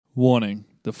Warning,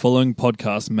 the following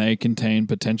podcast may contain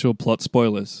potential plot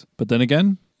spoilers, but then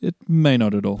again, it may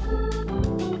not at all.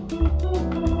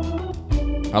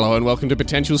 Hello and welcome to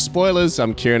Potential Spoilers.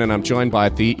 I'm Kieran and I'm joined by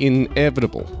the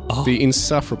inevitable, the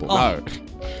insufferable,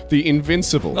 the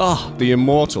invincible, the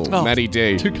immortal, Matty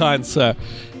D. Too kind, sir.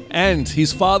 And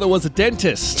his father was a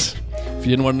dentist. If you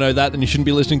didn't want to know that, then you shouldn't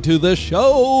be listening to the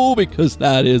show, because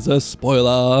that is a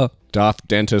spoiler. Darth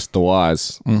Dentist the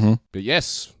Wise. Mm-hmm. But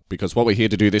yes, because what we're here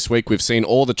to do this week, we've seen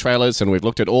all the trailers and we've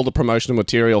looked at all the promotional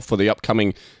material for the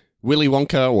upcoming Willy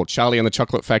Wonka or Charlie and the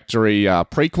Chocolate Factory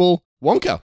prequel,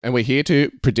 Wonka. And we're here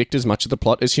to predict as much of the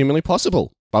plot as humanly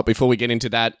possible. But before we get into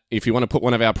that, if you want to put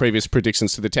one of our previous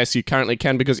predictions to the test, you currently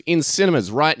can, because in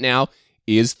cinemas right now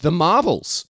is The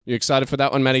Marvels. You excited for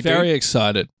that one, Matty D? Very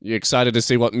excited. You excited to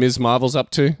see what Ms. Marvel's up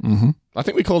to? Mm-hmm. I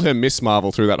think we called her Miss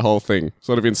Marvel through that whole thing,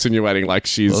 sort of insinuating like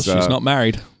she's... Well, she's not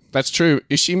married. That's true.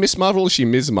 Is she Miss Marvel or is she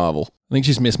Ms. Marvel? I think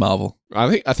she's Miss Marvel.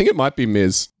 I think it might be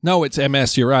Ms. No, it's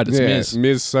MS. You're right. It's Ms.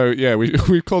 Ms. So, yeah,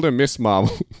 we called her Miss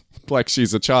Marvel like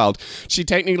she's a child. She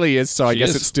technically is, so I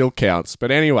guess it still counts.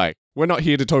 But anyway, we're not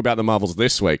here to talk about the Marvels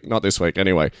this week. Not this week,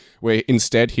 anyway. We're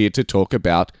instead here to talk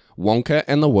about Wonka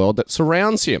and the world that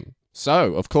surrounds him.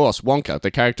 So, of course, Wonka,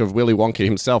 the character of Willy Wonka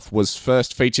himself, was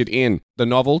first featured in the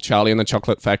novel Charlie and the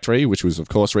Chocolate Factory, which was, of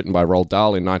course, written by Roald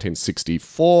Dahl in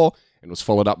 1964, and was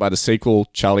followed up by the sequel,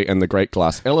 Charlie and the Great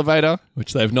Glass Elevator.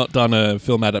 Which they've not done a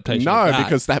film adaptation of that. No,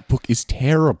 because that book is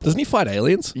terrible. Doesn't he fight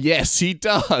aliens? Yes, he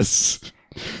does.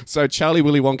 So Charlie,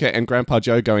 Willy Wonka, and Grandpa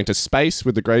Joe go into space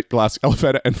with the Great Glass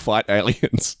Elevator and fight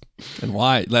aliens. And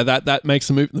why? That makes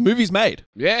the movie's made.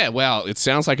 Yeah, well, it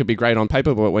sounds like it'd be great on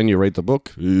paper, but when you read the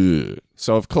book... Ugh.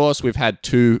 So, of course, we've had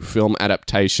 2 film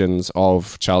adaptations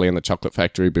of Charlie and the Chocolate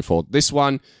Factory before this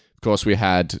one. Of course, we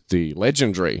had the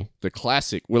legendary, the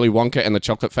classic Willy Wonka and the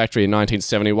Chocolate Factory in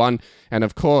 1971. And,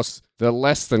 of course, the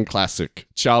less than classic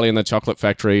Charlie and the Chocolate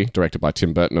Factory, directed by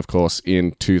Tim Burton, of course,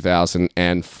 in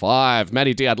 2005.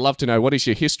 Matty D, I'd love to know, what is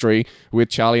your history with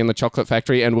Charlie and the Chocolate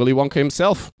Factory and Willy Wonka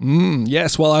himself?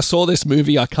 Yes, well, I saw this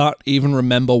movie. I can't even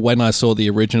remember when I saw the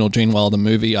original Gene Wilder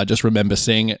movie. I just remember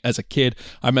seeing it as a kid.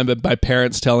 I remember my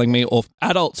parents telling me, or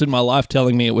adults in my life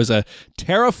telling me, it was a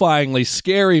terrifyingly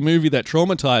scary movie that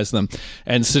traumatized them,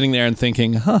 and sitting there and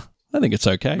thinking, I think it's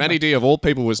okay. Matty D, of all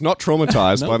people, was not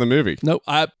traumatized by the movie. No,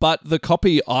 but the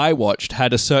copy I watched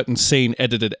had a certain scene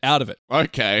edited out of it.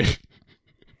 Okay.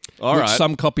 All which right.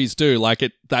 some copies do. Like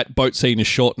that boat scene is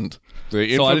shortened. The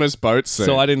infamous boat scene.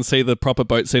 So I didn't see the proper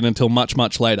boat scene until much,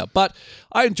 much later. But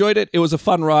I enjoyed it. It was a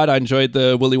fun ride. I enjoyed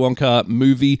the Willy Wonka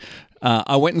movie.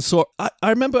 I went and saw... I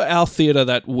remember our theatre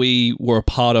that we were a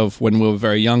part of when we were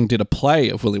very young did a play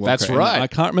of Willy Wonka. That's right. I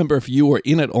can't remember if you were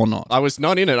in it or not. I was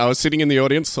not in it. I was sitting in the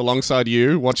audience alongside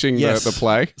you watching the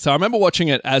play. So I remember watching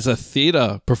it as a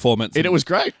theatre performance. It was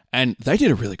great. And they did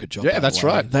a really good job. Yeah, that's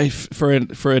right. They for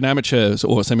an amateur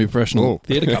or semi-professional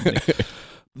theatre company...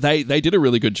 They did a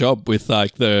really good job with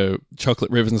like the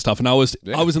chocolate rivers and stuff, and I was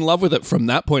in love with it from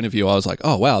that point of view. I was like,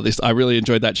 oh wow, I really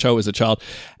enjoyed that show as a child,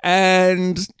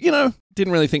 and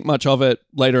didn't really think much of it.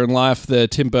 Later in life, the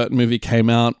Tim Burton movie came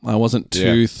out. I wasn't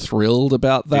too thrilled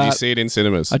about that. Did you see it in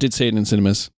cinemas? I did see it in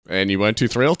cinemas, and you weren't too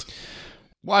thrilled.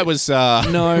 Why was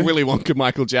Willy Wonka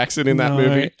Michael Jackson in that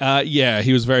movie? Yeah,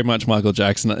 he was very much Michael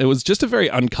Jackson. It was just a very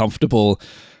uncomfortable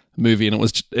movie, and it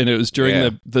was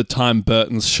during the time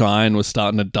Burton's shine was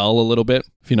starting to dull a little bit,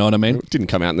 if you know what I mean. It didn't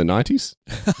come out in the 90s.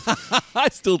 I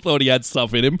still thought he had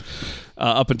stuff in him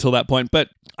up until that point. But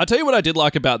I'll tell you what I did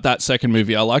like about that second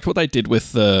movie. I liked what they did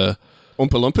with the...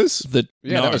 Oompa Loompas? That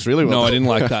was really well done. No, I didn't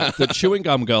like that. The chewing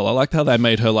gum girl, I liked how they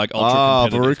made her like ultra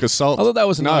competitive. Veruca Salt. I thought that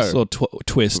was a nice little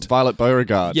twist. Violet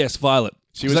Beauregard. Yes, Violet.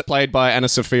 She was played by Anna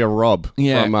Sophia Robb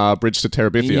from Bridge to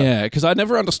Terabithia. Yeah, because I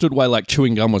never understood why like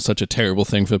chewing gum was such a terrible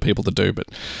thing for people to do. But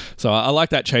so I like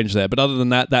that change there. But other than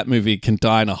that, that movie can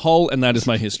die in a hole, and that is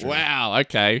my history. Wow,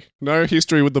 okay. No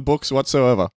history with the books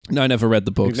whatsoever. No, I never read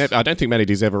the books. I don't think Matty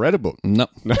D's ever read a book. No.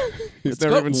 He's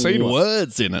never even seen one.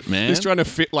 Words in it, man. He's trying to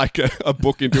fit like a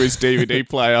book into his DVD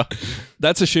player.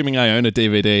 That's assuming I own a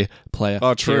DVD player.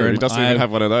 Oh, true. Kieran, he doesn't even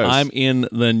have one of those. I'm in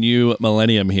the new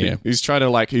millennium here. He's trying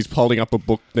to he's holding up a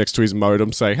book next to his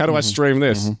modem saying, how do I stream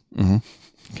this?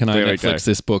 Can I Netflix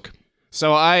this book?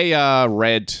 So I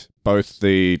read both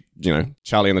the,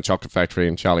 Charlie and the Chocolate Factory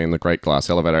and Charlie and the Great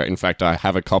Glass Elevator. In fact, I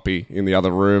have a copy in the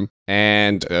other room.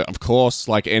 And of course,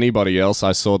 like anybody else,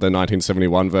 I saw the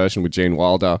 1971 version with Gene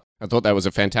Wilder. I thought that was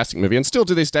a fantastic movie. And still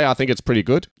to this day, I think it's pretty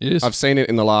good. It is. I've seen it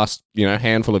in the last,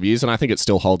 handful of years, and I think it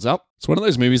still holds up. It's one of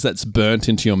those movies that's burnt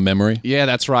into your memory. Yeah,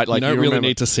 that's right. Like, you don't really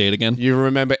need to see it again. You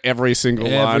remember every single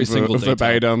line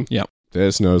verbatim. Yep.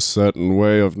 There's no certain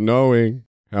way of knowing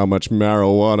how much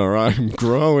marijuana I'm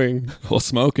growing. Or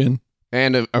smoking.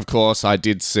 And, of course, I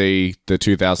did see the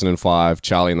 2005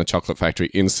 Charlie and the Chocolate Factory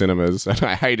in cinemas, and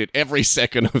I hated every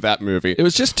second of that movie. It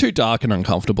was just too dark and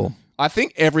uncomfortable. I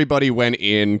think everybody went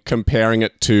in comparing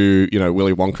it to,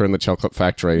 Willy Wonka and the Chocolate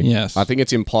Factory. Yes. I think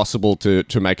it's impossible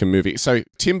to make a movie. So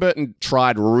Tim Burton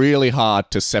tried really hard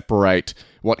to separate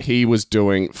what he was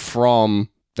doing from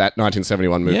that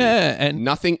 1971 movie. Yeah, and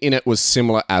nothing in it was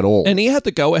similar at all. And he had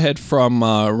the go-ahead from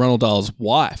Ronald Dahl's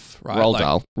wife, right? Roald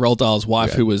Dahl. Roald Dahl's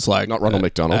wife, who was like... Not Ronald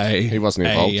McDonald. He wasn't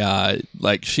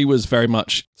involved. She was very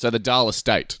much... So the Dahl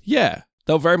estate. Yeah.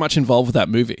 They were very much involved with that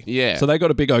movie. Yeah. So they got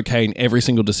a big okay in every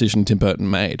single decision Tim Burton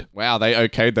made. Wow, they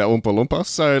okayed that Oompa Loompa.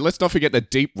 So let's not forget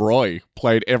that Deep Roy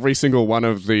played every single one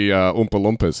of the Oompa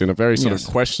Loompas in a very sort of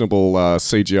questionable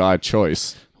CGI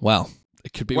choice. Wow.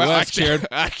 It could be worse, Kieran.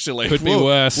 Actually, could be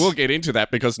worse. We'll get into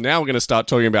that because now we're going to start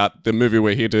talking about the movie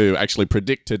we're here to actually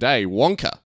predict today,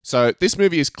 Wonka. So this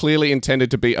movie is clearly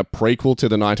intended to be a prequel to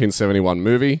the 1971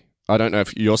 movie. I don't know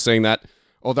if you're seeing that.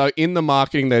 Although in the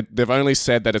marketing, they've only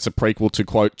said that it's a prequel to,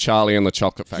 quote, Charlie and the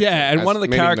Chocolate Factory. Yeah, and one of the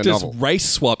characters race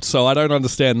swapped, so I don't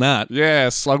understand that. Yeah,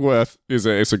 Slugworth is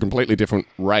a completely different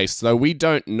race. Though we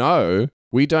don't know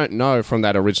from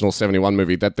that original 71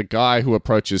 movie that the guy who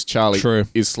approaches Charlie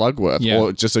is Slugworth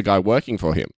or just a guy working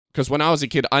for him. Because when I was a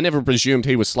kid, I never presumed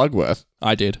he was Slugworth.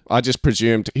 I did. I just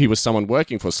presumed he was someone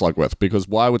working for Slugworth because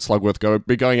why would Slugworth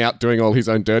be going out doing all his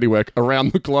own dirty work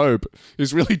around the globe?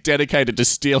 He's really dedicated to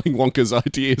stealing Wonka's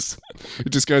ideas. He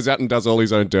just goes out and does all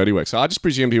his own dirty work. So I just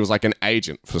presumed he was like an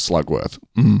agent for Slugworth.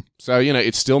 Mm-hmm. So,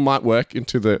 it still might work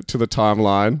into the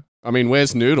timeline. I mean,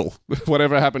 where's Noodle?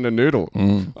 Whatever happened to Noodle?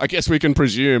 I guess we can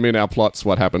presume in our plots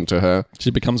what happened to her.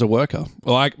 She becomes a worker.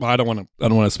 Well, I don't want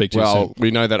to speak to you soon. Well, we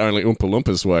know that only Oompa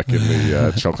Loompas work in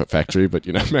the chocolate factory, but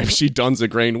maybe she dons a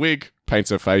green wig,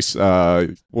 paints her face.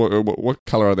 What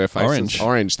color are their faces? Orange.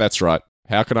 Orange. That's right.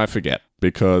 How can I forget?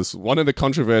 Because one of the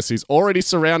controversies already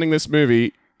surrounding this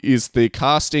movie is the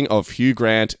casting of Hugh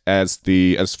Grant as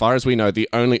far as we know, the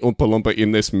only Oompa Loompa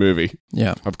in this movie.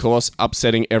 Yeah. Of course,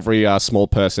 upsetting every small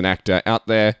person actor out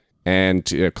there and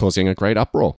causing a great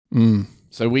uproar.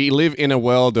 So we live in a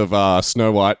world of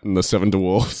Snow White and the Seven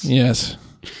Dwarfs. Yes.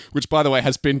 Which, by the way,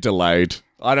 has been delayed.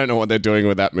 I don't know what they're doing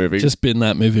with that movie. Just bin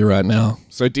that movie right now.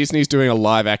 So Disney's doing a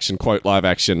quote, live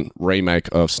action remake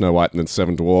of Snow White and the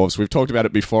Seven Dwarfs. We've talked about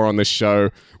it before on this show.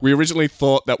 We originally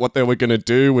thought that what they were going to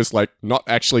do was not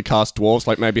actually cast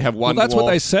dwarves, maybe have one that's dwarf.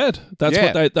 what they said. That's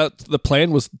what the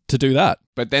plan was to do that.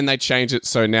 But then they changed it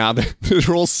so now they're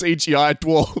all CGI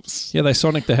dwarves. Yeah, they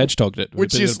Sonic the Hedgehog it.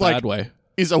 Which is in a bad way.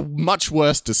 Is a much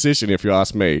worse decision if you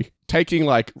ask me. Taking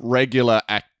regular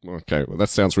okay, well that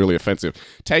sounds really offensive.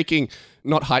 Taking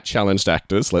not height challenged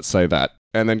actors, let's say that,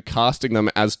 and then casting them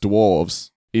as dwarves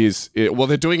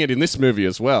they're doing it in this movie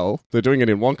as well. They're doing it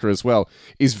in Wonka as well.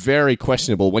 Is very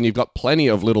questionable when you've got plenty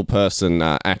of little person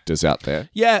actors out there.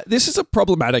 Yeah, this is a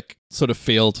problematic sort of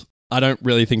field. I don't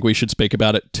really think we should speak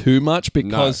about it too much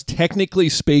because technically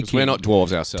speaking, we're not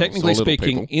dwarves ourselves. Technically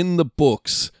speaking, in the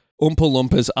books, Oompa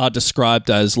Loompas are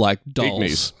described as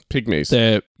dolls. Pygmies.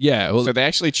 So they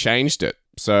actually changed it.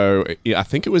 So I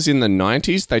think it was in the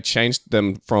 90s they changed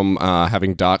them from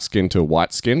having dark skin to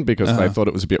white skin because they thought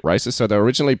it was a bit racist. So they were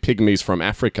originally pygmies from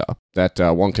Africa that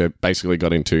Wonka basically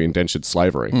got into indentured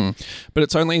slavery. But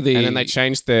it's only and then they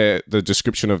changed the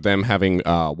description of them having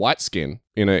white skin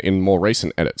in more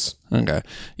recent edits. Okay,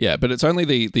 yeah, but it's only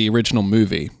the original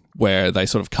movie where they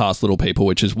sort of cast little people,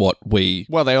 which is what we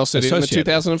they also did in the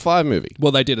 2005 movie.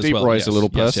 Well, they did as well. Deep Roy's a little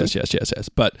person. Yes.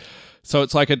 But so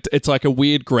it's like a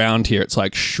weird ground here. It's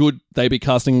like, should they be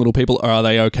casting little people, or are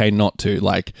they okay not to?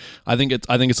 I think it's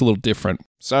a little different.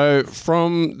 So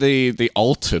from the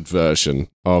altered version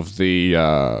of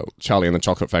the Charlie and the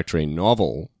Chocolate Factory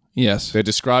novel. Yes. They're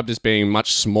described as being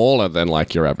much smaller than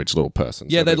your average little person.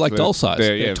 Yeah, they're doll size.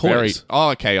 They're toys.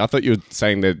 Okay. I thought you were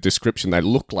saying the description, they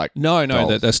look like No,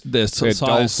 dolls. they're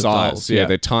doll size. Yeah,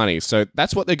 they're tiny. So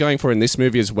that's what they're going for in this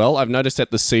movie as well. I've noticed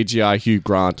that the CGI Hugh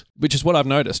Grant... Which is what I've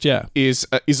noticed, yeah. ...is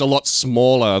a lot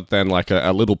smaller than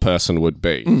a little person would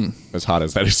be, as hard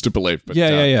as that is to believe. But,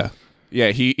 yeah.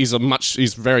 Yeah, he's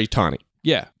very tiny.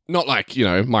 Yeah. Not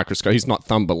microscope. He's not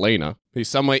Thumbelina. He's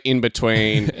somewhere in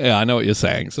between. Yeah, I know what you're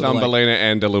saying. So Thumbelina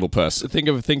and a little person. Think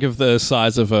of the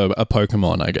size of a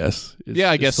Pokemon, I guess.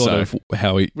 I guess sort so. Of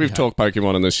how We've talked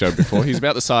Pokemon on this show before. He's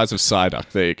about the size of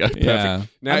Psyduck. There you go. Perfect. Yeah.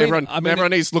 Now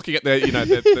everyone is looking at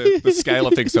the scale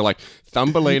of things. So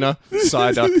Thumbelina,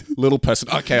 Psyduck, little person.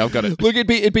 Okay, I've got it. Look,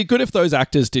 it'd be good if those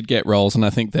actors did get roles, and I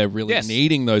think they're really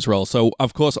needing those roles. So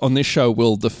of course on this show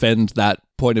we'll defend that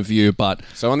point of view, but...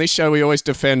 So on this show, we always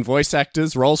defend voice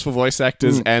actors, roles for voice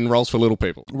actors, and roles for little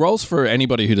people. Roles for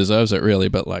anybody who deserves it, really,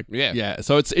 but like... Yeah.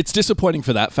 So it's disappointing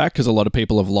for that fact, because a lot of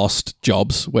people have lost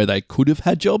jobs where they could have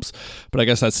had jobs, but I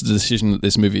guess that's the decision that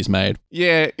this movie's made.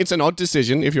 Yeah, it's an odd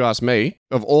decision, if you ask me.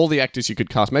 Of all the actors you could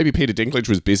cast, maybe Peter Dinklage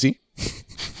was busy.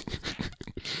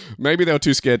 Maybe they were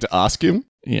too scared to ask him.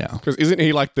 Yeah. Because isn't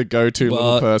he like the go-to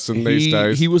little person these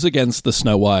days? He was against the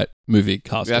Snow White movie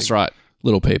casting. That's right.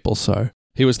 Little people, so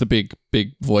he was the big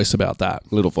voice about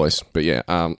that. Little voice, but yeah.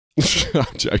 I'm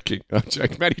joking.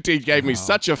 Matty D gave me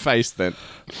such a face then.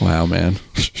 Wow, man.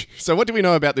 So what do we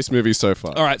know about this movie so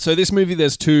far? All right, so this movie,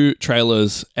 there's 2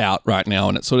 trailers out right now,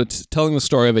 and it's sort of telling the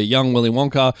story of a young Willy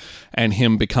Wonka and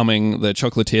him becoming the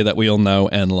chocolatier that we all know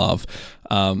and love.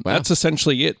 That's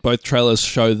essentially it. Both trailers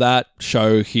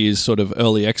show his sort of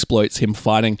early exploits, him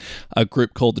fighting a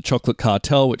group called the Chocolate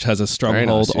Cartel, which has a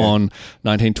stronghold on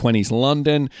 1920s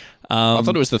London. I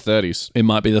thought it was the 30s. It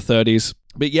might be the 30s.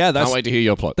 But yeah, can't wait to hear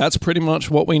your plot. That's pretty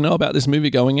much what we know about this movie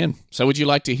going in. So would you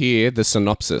like to hear the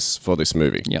synopsis for this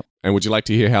movie? Yep. And would you like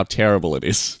to hear how terrible it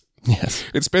is? Yes.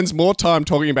 It spends more time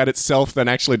talking about itself than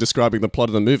actually describing the plot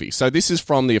of the movie. So this is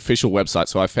from the official website.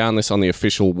 So I found this on the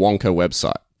official Wonka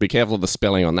website. Be careful of the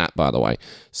spelling on that, by the way.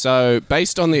 So,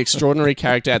 based on the extraordinary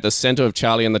character at the center of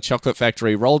Charlie and the Chocolate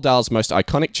Factory, Roald Dahl's most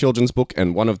iconic children's book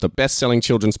and one of the best-selling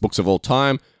children's books of all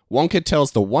time, Wonka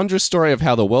tells the wondrous story of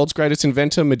how the world's greatest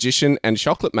inventor, magician, and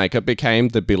chocolate maker became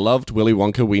the beloved Willy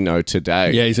Wonka we know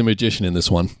today. Yeah, he's a magician in this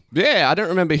one. Yeah, I don't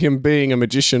remember him being a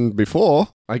magician before.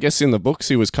 I guess in the books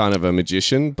he was kind of a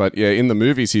magician, but yeah, in the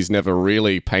movies he's never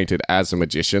really painted as a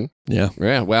magician. Yeah.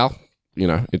 Yeah, well, you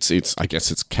know, it's I guess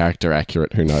it's character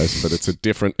accurate, who knows, but it's a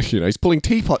different, he's pulling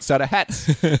teapots out of hats.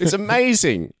 It's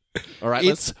amazing. All right,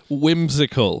 it's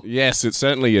whimsical. Yes, it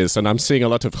certainly is, and I'm seeing a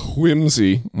lot of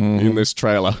whimsy in this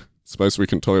trailer. Suppose we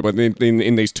can talk about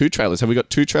in these 2 trailers. Have we got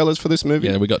 2 trailers for this movie?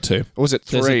 Yeah, we got 2. Or was it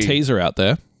 3? There's a teaser out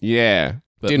there. Yeah.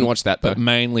 Didn't watch that, though. But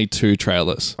mainly 2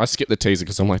 trailers. I skipped the teaser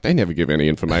because I'm like, they never give any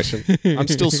information. I'm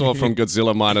still sore from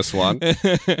Godzilla -1.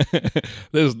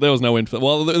 There was no info.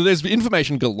 Well, there's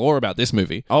information galore about this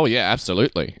movie. Oh, yeah,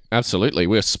 absolutely. Absolutely.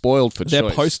 We're spoiled for choice. There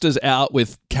are posters out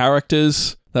with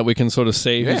characters that we can sort of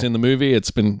see who's in the movie. It's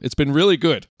been really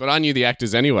good. But I knew the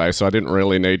actors anyway, so I didn't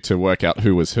really need to work out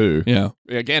who was who. Yeah.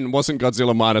 Again, wasn't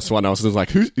Godzilla -1. I was just like,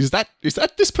 who is that? Is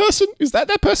that this person? Is that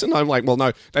person? I'm like, well,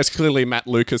 no, that's clearly Matt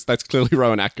Lucas. That's clearly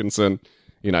Rowan Atkinson.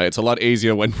 It's a lot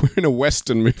easier when we're in a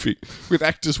Western movie with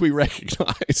actors we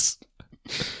recognize.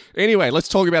 Anyway, let's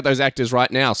talk about those actors right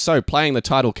now. So, playing the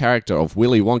title character of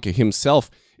Willy Wonka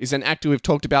himself is an actor we've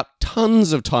talked about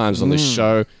tons of times on this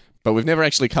show, but we've never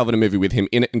actually covered a movie with him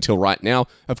in it until right now.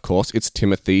 Of course, it's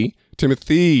Timothy.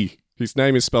 His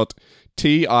name is spelled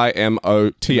Timothe,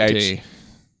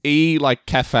 like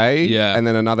cafe, and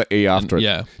then another E after it.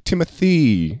 Yeah.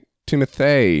 Timothée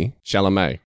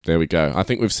Chalamet. There we go. I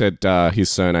think we've said his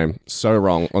surname so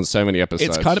wrong on so many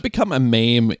episodes. It's kind of become a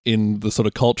meme in the sort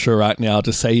of culture right now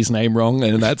to say his name wrong,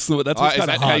 and that's what's kind of hard. Is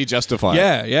that how you justify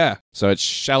it? Yeah. So it's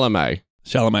Chalamet.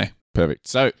 Perfect.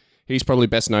 So he's probably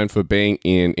best known for being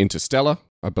in Interstellar.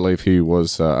 I believe he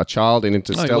was a child in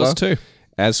Interstellar. Oh, he was too.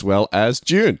 As well as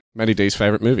Dune, Matty D's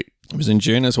favourite movie. It was in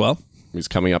June as well. He's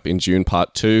coming up in June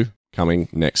Part 2, coming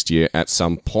next year at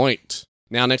some point.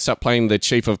 Now, next up playing the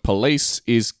Chief of Police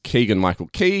is Keegan-Michael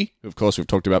Key, who of course we've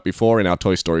talked about before in our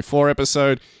Toy Story 4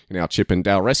 episode, in our Chip and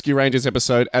Dale Rescue Rangers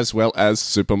episode, as well as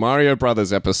Super Mario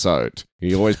Brothers episode.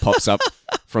 He always pops up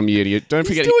from year to year. Don't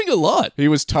forget, he's doing a lot. He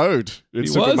was Toad in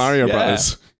Super Mario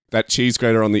Brothers. That cheese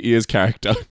grater on the ears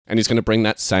character. And he's going to bring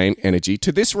that same energy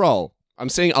to this role. I'm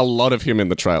seeing a lot of him in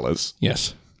the trailers.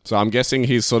 Yes. So I'm guessing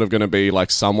he's sort of going to be like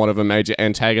somewhat of a major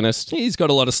antagonist. He's got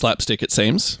a lot of slapstick, it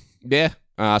seems. Yeah.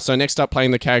 So next up,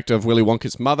 playing the character of Willy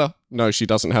Wonka's mother, no, she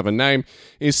doesn't have a name,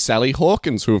 is Sally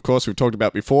Hawkins, who of course we've talked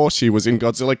about before. She was in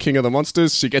Godzilla King of the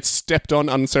Monsters. She gets stepped on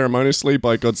unceremoniously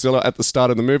by Godzilla at the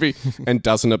start of the movie and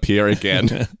doesn't appear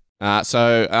again.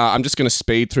 So I'm just going to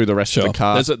speed through the rest of the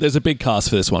cast. There's a big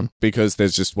cast for this one. Because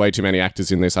there's just way too many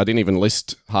actors in this. I didn't even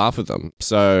list half of them.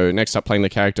 So next up, playing the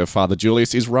character of Father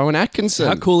Julius is Rowan Atkinson.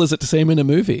 How cool is it to see him in a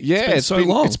movie? Yeah, it's been so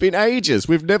long. It's been ages.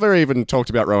 We've never even talked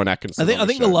about Rowan Atkinson. I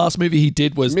think the last movie he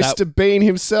did was Mr. Bean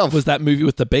himself. Was that movie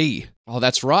with the bee? Oh,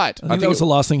 that's right. I think that was the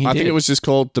last thing he did. I think it was just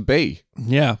called The Bee.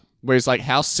 Yeah. Where he's like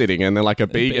house sitting and then like a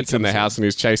bee gets in the house and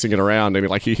he's chasing it around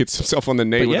and he hits himself on the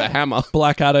knee with a hammer.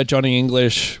 Blackadder, Johnny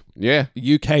English. Yeah.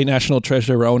 UK national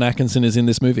treasure Rowan Atkinson is in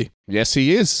this movie. Yes,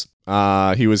 he is.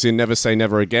 He was in Never Say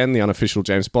Never Again, the unofficial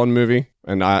James Bond movie.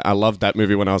 And I loved that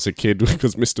movie when I was a kid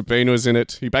because Mr. Bean was in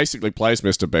it. He basically plays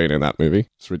Mr. Bean in that movie.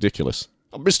 It's ridiculous.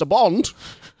 Mr. Bond?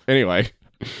 Anyway.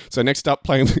 So next up,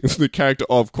 playing the character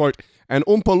of, quote, an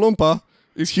Oompa Loompa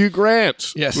is Hugh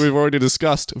Grant. Yes. We've already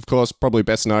discussed, of course, probably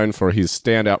best known for his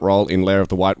standout role in Lair of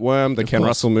the White Worm, the Ken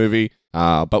Russell movie.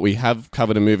 But we have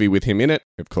covered a movie with him in it.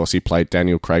 Of course, he played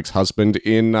Daniel Craig's husband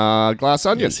in Glass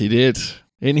Onion. Yes, he did.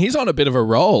 And he's on a bit of a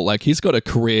roll. Like, he's got a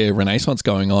career renaissance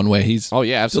going on where he's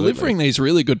delivering these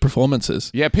really good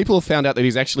performances. Yeah, people have found out that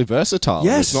he's actually versatile.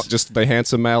 Yes. It's not just the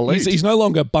handsome male lead. He's no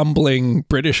longer a bumbling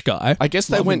British guy. I guess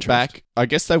they went back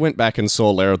and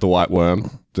saw Lair of the White Worm,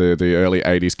 the early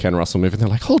 80s Ken Russell movie, and they're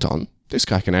like, hold on, this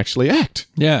guy can actually act.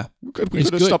 Yeah. We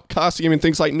could have stopped casting him in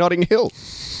things like Notting Hill.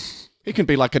 He can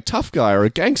be like a tough guy or a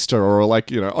gangster or like,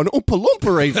 an Oompa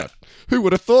Loompa even. Who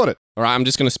would have thought it? All right, I'm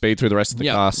just going to speed through the rest of the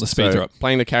cast. Let's speed through it.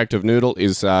 Playing the character of Noodle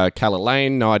is Calla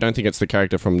Lane. No, I don't think it's the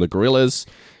character from The Gorillas.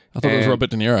 I thought it was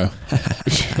Robert De Niro.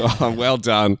 Oh, well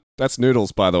done. That's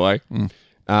Noodles, by the way.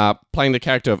 Playing the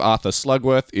character of Arthur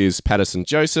Slugworth is Patterson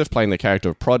Joseph. Playing the character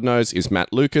of Prodnose is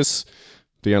Matt Lucas,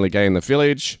 the only gay in the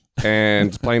village.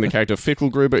 And playing the character of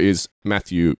Ficklegruber is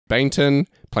Matthew Bainton.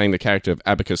 Playing the character of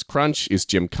Abacus Crunch is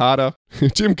Jim Carter.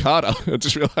 Jim Carter, I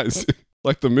just realized,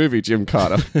 like the movie Jim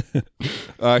Carter.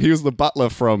 He was the butler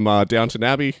from Downton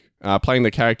Abbey. Playing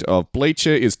the character of Bleacher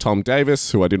is Tom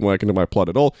Davis, who I didn't work into my plot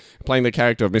at all. Playing the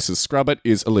character of Mrs. Scrubbit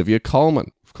is Olivia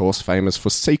Colman, of course famous for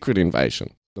Secret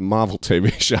Invasion, the Marvel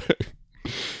TV show.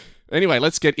 Anyway,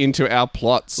 let's get into our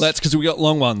plots. Because we got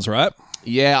long ones, right?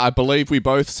 Yeah, I believe we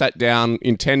both sat down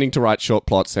intending to write short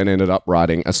plots and ended up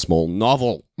writing a small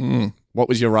novel. What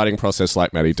was your writing process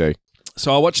like, Matty D?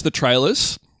 So I watched the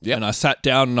trailers and I sat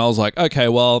down and I was like, okay,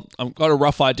 well, I've got a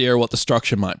rough idea of what the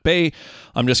structure might be.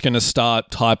 I'm just going to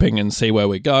start typing and see where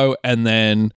we go. And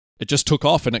then it just took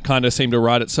off and it kind of seemed to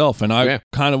write itself. And I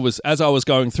kind of was, as I was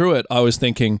going through it, I was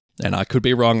thinking, and I could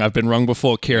be wrong, I've been wrong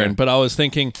before, Kieran, but I was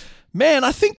thinking, man,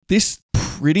 I think this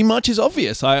pretty much is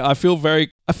obvious. I feel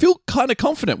kind of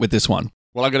confident with this one.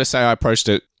 Well, I got to say, I approached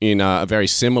it in a very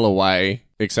similar way,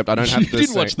 except I don't have You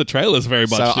didn't watch the trailers very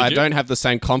much, so did you? I don't have the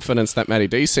same confidence that Matty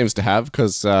D seems to have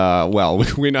because,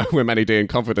 we know where Matty D and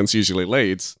confidence usually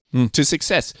leads to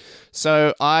success.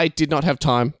 So I did not have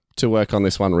time to work on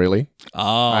this one, really.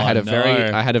 I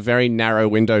had a very narrow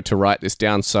window to write this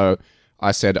down, so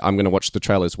I said I'm going to watch the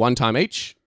trailers one time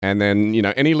each, and then,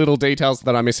 any little details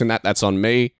that I miss in that's on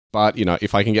me. But,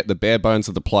 if I can get the bare bones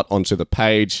of the plot onto the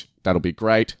page, that'll be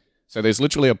great. So there's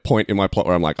literally a point in my plot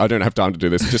where I'm like, I don't have time to do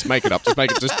this. Just make it up.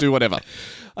 Just do whatever.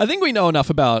 I think we know enough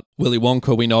about Willy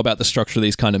Wonka. We know about the structure of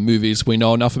these kind of movies. We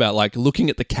know enough about, like, looking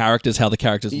at the characters, how the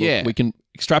characters look. We can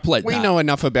extrapolate We know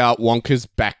enough about Wonka's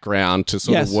background to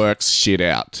sort of work shit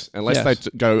out. Unless they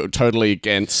go totally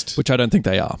against... Which I don't think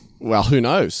they are. Well, who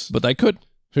knows? But they could.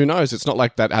 Who knows? It's not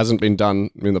like that hasn't been done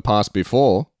in the past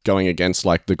before, going against,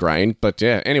 like, the grain. But,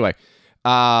 yeah, anyway.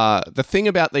 The thing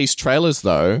about these trailers,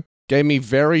 though, gave me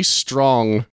very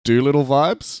strong Doolittle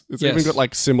vibes. It's even got,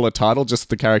 like, similar title, just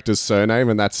the character's surname,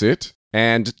 and that's it.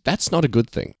 And that's not a good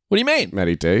thing. What do you mean?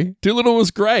 Matty D? Doolittle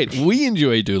was great. We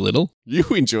enjoy Doolittle. You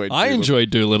enjoyed Doolittle. I enjoyed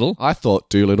Doolittle. I thought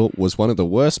Doolittle was one of the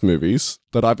worst movies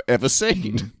that I've ever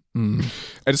seen. And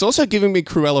it's also giving me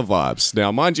Cruella vibes. Now,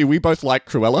 mind you, we both like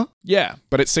Cruella. Yeah.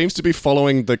 But it seems to be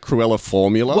following the Cruella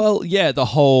formula. Well, yeah, the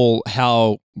whole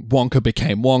how Wonka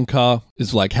became Wonka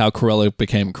is like how Cruella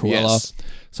became Cruella. Yes.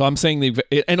 So I'm seeing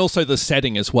and also the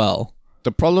setting as well.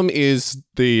 The problem is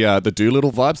the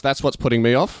Doolittle vibes. That's what's putting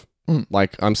me off.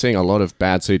 Like, I'm seeing a lot of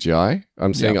bad CGI.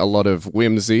 I'm seeing a lot of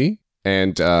whimsy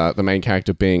and the main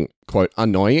character being, quote,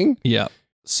 annoying. Yeah.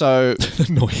 So...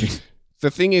 Annoying. The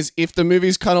thing is, if the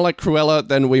movie's kind of like Cruella,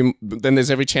 then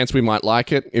there's every chance we might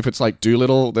like it. If it's like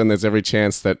Doolittle, then there's every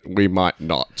chance that we might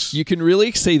not. You can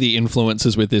really see the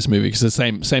influences with this movie because the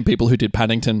same people who did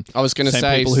Paddington. I was going to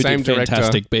say people who same did director,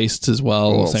 Fantastic Beasts as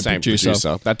well. Same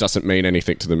producer. That doesn't mean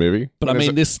anything to the movie. But I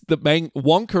mean, the main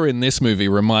Wonka in this movie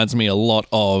reminds me a lot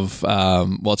of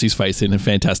what's his face in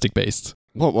Fantastic Beasts.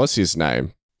 What was his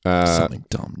name? Something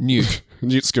dumb. Newt.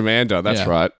 Newt Scamander. That's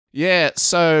right. Yeah.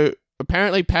 So.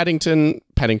 Apparently Paddington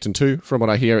 2, from what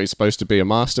I hear, is supposed to be a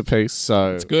masterpiece.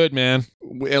 So it's good, man.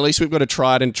 At least we've got a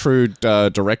tried and true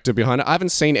director behind it. I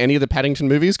haven't seen any of the Paddington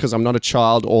movies because I'm not a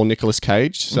child or Nicolas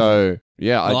Cage. So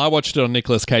yeah, I watched it on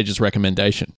Nicolas Cage's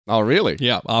recommendation. Oh, really?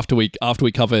 Yeah. After we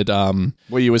covered.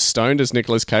 Were you as stoned as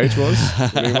Nicolas Cage was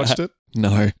when you watched it?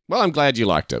 No. Well, I'm glad you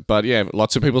liked it, but yeah,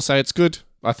 lots of people say it's good.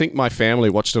 I think my family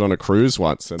watched it on a cruise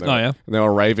once, and they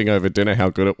were raving over dinner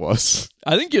how good it was.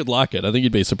 I think you'd like it. I think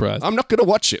you'd be surprised. I'm not going to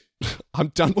watch it. I'm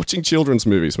done watching children's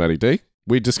movies, Matty D.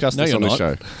 We discussed this on the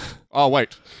show. Oh,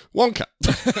 wait. Wonka.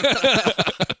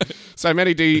 So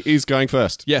Matty D is going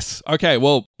first. Yes. Okay,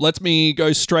 well, let me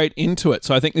go straight into it.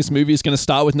 So I think this movie is going to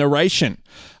start with narration.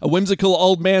 A whimsical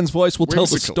old man's voice will tell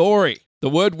the story. The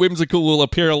word whimsical will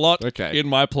appear a lot in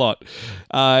my plot.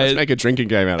 Let's make a drinking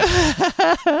game out of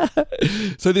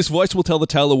it. So this voice will tell the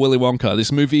tale of Willy Wonka.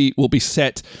 This movie will be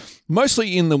set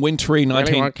mostly in the wintry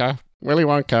Willy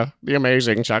Wonka, the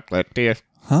amazing chocolate dear.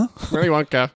 Huh? Willy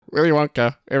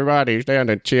Wonka, everybody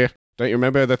stand and cheer. Don't you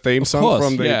remember the theme song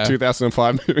from the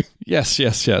 2005 movie? Yes.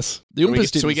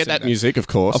 So we get that music, of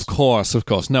course. Of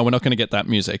course. No, we're not going to get that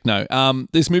music. No.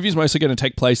 This movie is mostly going to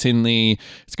take place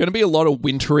it's going to be a lot of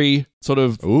wintry sort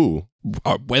of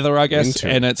weather, I guess. Winter.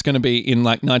 And it's going to be in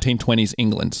like 1920s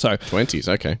England. So 20s,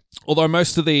 okay. Although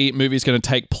most of the movie is going to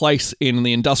take place in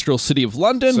the industrial city of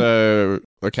London.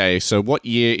 So what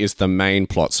year is the main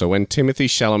plot? So when Timothée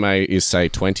Chalamet is, say,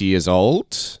 20 years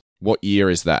old, what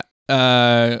year is that?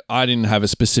 I didn't have a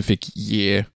specific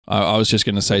year. I was just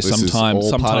going to say sometime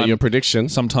part of your prediction.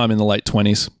 Sometime in the late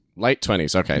 20s. Late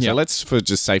 20s, okay. So let's, for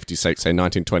just safety's sake, say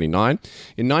 1929.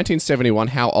 In 1971,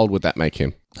 how old would that make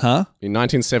him? Huh? In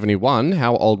 1971,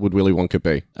 how old would Willy Wonka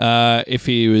be? If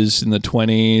he was in the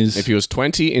 20s. If he was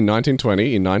 20 in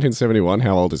 1920, in 1971,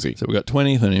 how old is he? So we got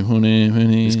 20, 30, 40,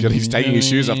 He's taking his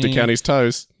shoes off to count his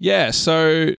toes. Yeah,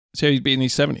 so he'd be in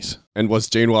his 70s. And was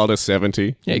Gene Wilder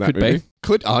 70? Yeah, he could be.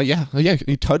 Yeah,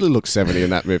 he totally looks 70 in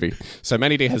that movie. So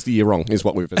Matty D has the year wrong, is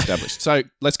what we've established. So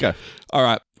let's go. All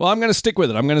right. Well, I'm going to stick with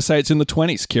it. I'm going to say it's in the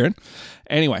 20s, Kieran.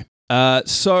 Anyway.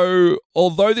 So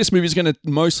although this movie is going to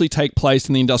mostly take place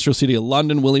in the industrial city of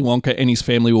London, Willy Wonka and his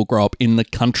family will grow up in the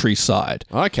countryside.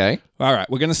 Okay. All right.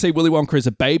 We're going to see Willy Wonka as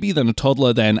a baby, then a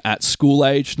toddler, then at school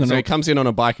age. So he comes in on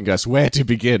a bike and goes, where to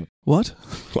begin? What?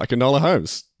 Like Enola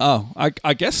Holmes. Oh,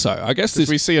 I guess so. I guess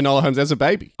we see Enola Holmes as a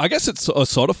baby. I guess it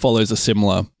sort of follows a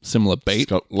similar beat. It's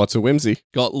got lots of whimsy.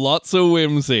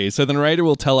 So the narrator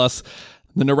will tell us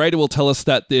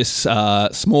that this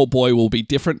small boy will be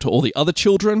different to all the other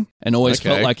children and always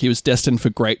felt like he was destined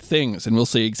for great things. And we'll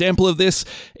see an example of this,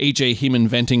 e.g. him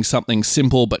inventing something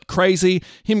simple but crazy,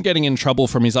 him getting in trouble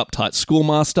from his uptight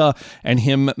schoolmaster, and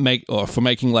him for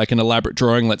making like an elaborate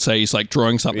drawing. Let's say he's like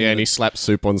drawing something. Yeah, and he slaps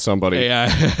soup on somebody. Yeah.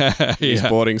 His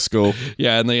boarding school.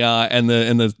 Yeah, and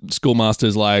the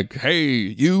schoolmaster's like, hey,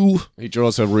 you. He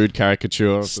draws a rude caricature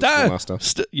of the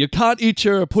schoolmaster. You can't eat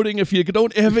your pudding if you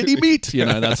don't have any meat. You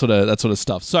know, that sort of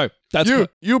stuff. So that's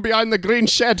you behind the green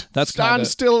shed. Stand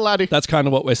still, laddie. That's kind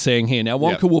of what we're seeing here. Now,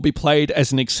 Wonka will be played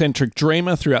as an eccentric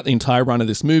dreamer throughout the entire run of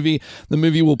this movie. The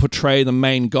movie will portray the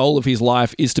main goal of his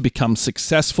life is to become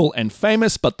successful and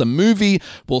famous, but the movie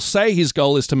will say his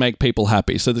goal is to make people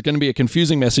happy. So there's going to be a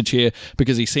confusing message here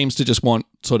because he seems to just want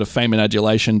sort of fame and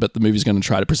adulation, but the movie's going to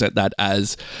try to present that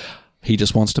as he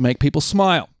just wants to make people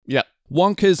smile. Yeah.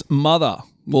 Wonka's mother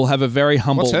will have a very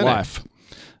humble life.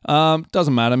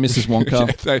 Doesn't matter, Mrs.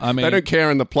 Wonka. They don't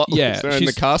care in the plot. Yeah, they're in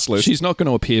the cast list. She's not going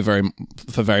to appear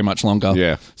for very much longer.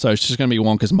 Yeah. So she's going to be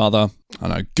Wonka's mother. I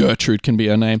don't know, Gertrude can be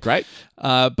her name. Great.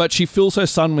 But she fills her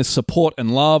son with support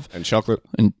and love. And chocolate.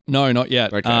 And no, not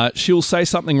yet. Okay. She'll say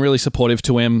something really supportive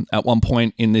to him at one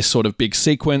point in this sort of big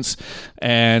sequence.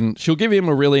 And she'll give him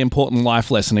a really important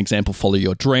life lesson. Example, follow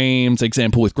your dreams.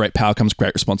 Example, with great power comes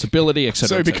great responsibility, etc.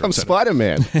 So he becomes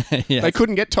Spider-Man. Yes. They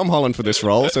couldn't get Tom Holland for this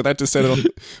role, so they had to set it on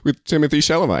with Timothée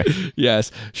Chalamet.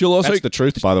 Yes. She'll also... That's the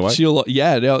truth, by the way.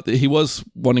 He was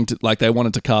wanting to... Like, they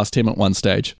wanted to cast him at one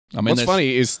stage. I mean, what's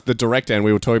funny is the director, and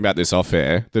we were talking about this off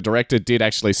air, the director did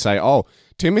actually say,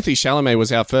 Timothée Chalamet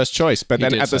was our first choice, but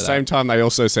then at the same time they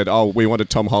also said, we wanted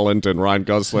Tom Holland and Ryan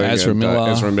Gosling Ezra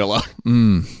Miller.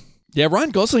 Yeah, Ryan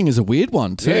Gosling is a weird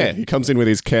one too. Yeah, he comes in with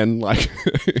his Ken like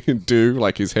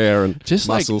his hair and just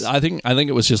muscles. Like, I think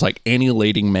it was just like any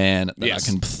leading man that I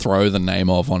can throw the name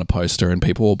of on a poster and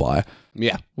people will buy.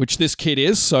 Yeah. Which this kid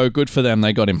is, so good for them.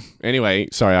 They got him. Anyway,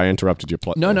 sorry, I interrupted your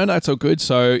plot. No, it's all good.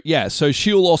 So, so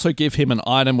she'll also give him an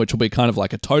item, which will be kind of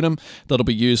like a totem that'll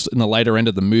be used in the later end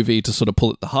of the movie to sort of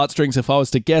pull at the heartstrings. If I was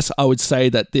to guess, I would say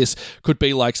that this could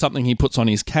be like something he puts on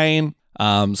his cane,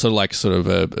 sort of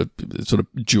a sort of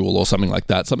jewel or something like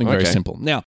that. Something very simple.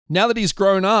 Now that he's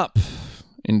grown up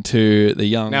into the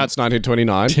young... Now it's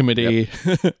 1929.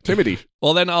 Timothy.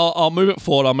 Well, then I'll move it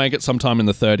forward. I'll make it sometime in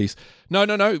the 30s.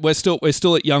 No. We're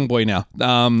still at young boy now.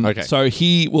 So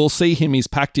we'll see him. He's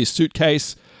packed his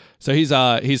suitcase. So he's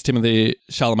Timothée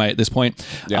Chalamet at this point.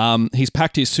 Yeah. He's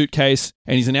packed his suitcase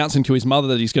and he's announcing to his mother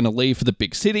that he's going to leave for the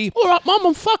big city. All right, Mum,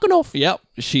 I'm fucking off. Yep.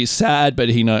 she's sad, but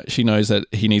she knows that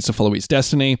he needs to follow his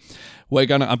destiny.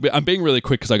 I'm being really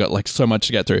quick because I got like so much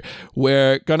to get through.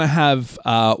 We're going to have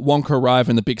Wonka arrive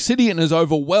in the big city and is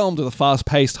overwhelmed with the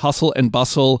fast-paced hustle and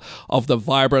bustle of the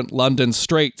vibrant London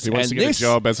streets. He wants to get a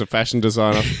job as a fashion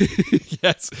designer.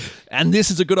 Yes. And this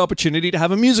is a good opportunity to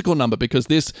have a musical number because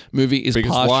this movie is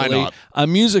partially a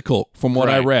musical from what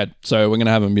I read. So we're going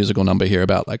to have a musical number here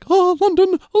about like, oh,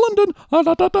 London, da,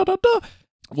 da, da, da, da.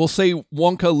 We'll see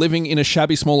Wonka living in a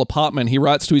shabby small apartment. He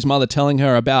writes to his mother telling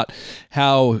her about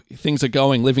how things are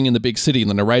going living in the big city.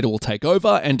 The narrator will take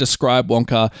over and describe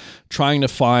Wonka trying to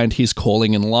find his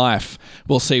calling in life.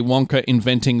 We'll see Wonka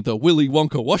inventing the Willy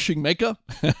Wonka washing maker.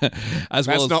 That's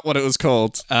not what it was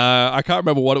called. I can't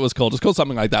remember what it was called. It's called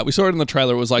something like that. We saw it in the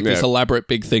trailer. It was like this elaborate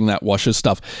big thing that washes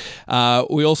stuff.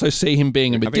 We also see him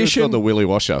being a magician. I think it's called the Willy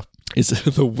Washer. Is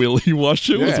the Willy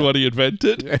Washer was what he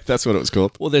invented? Yeah, that's what it was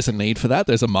called. Well, there's a need for that.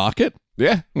 There's a market.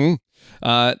 Yeah. And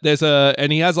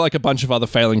he has like a bunch of other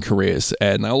failing careers,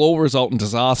 and they'll all result in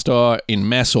disaster, in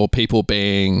mess, or people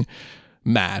being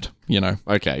mad, you know.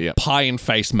 Okay, yeah. Pie in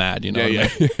face mad, you know. Yeah.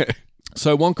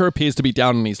 So Wonka appears to be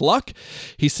down on his luck.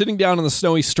 He's sitting down in the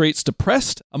snowy streets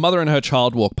depressed. A mother and her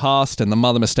child walk past, and the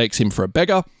mother mistakes him for a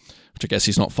beggar, which I guess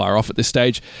he's not far off at this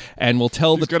stage, and will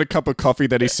tell he's got a cup of coffee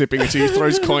that he's sipping until he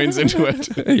throws coins into it.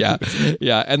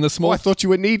 Yeah. And the small... I thought you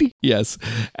were needy. Yes.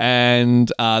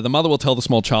 And the mother will tell the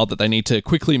small child that they need to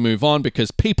quickly move on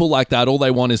because people like that, all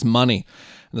they want is money.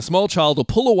 And the small child will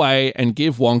pull away and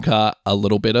give Wonka a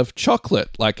little bit of chocolate.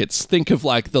 Think of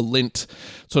like the Lindt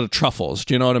sort of truffles.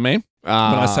 Do you know what I mean? When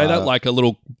I say that, like a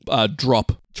little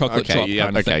drop, chocolate drop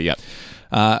kind of thing.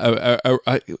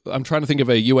 I'm trying to think of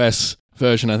a US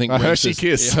version. I think a Hershey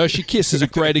Kiss. A Hershey Kiss is a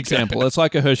great example. It's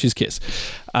like a Hershey's Kiss.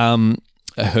 A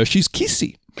Hershey's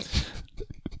Kissy.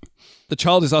 The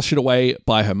child is ushered away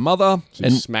by her mother. She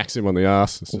smacks him on the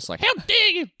ass. It's just like, how dare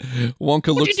you?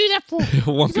 Wonka What'd you do that for? He's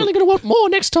only going to want more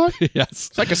next time. Yes.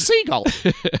 It's like a seagull.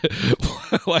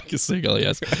 Like a seagull,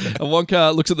 yes. And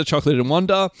Wonka looks at the chocolate in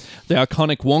wonder. The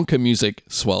iconic Wonka music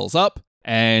swells up.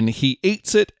 And he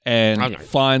eats it and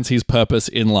finds his purpose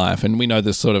in life. And we know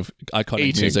this sort of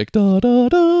iconic music. Da, da,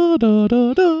 da, da,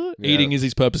 da, da. Yeah. Eating is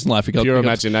his purpose in life.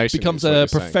 Imagination. Becomes a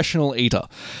professional eater.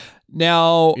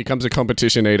 Now... He becomes a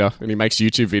competition eater and he makes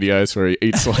YouTube videos where he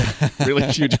eats like really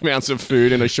huge amounts of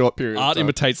food in a short period of time. Art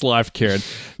imitates life, Kieran.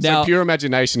 Now, so Pure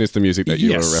Imagination is the music that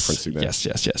you were referencing there.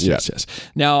 Yes.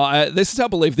 Now, this is how I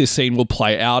believe this scene will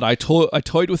play out. I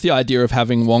toyed with the idea of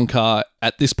having Wonka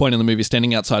at this point in the movie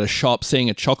standing outside a shop, seeing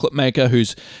a chocolate maker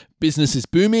whose business is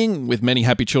booming with many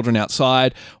happy children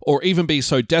outside, or even be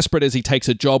so desperate as he takes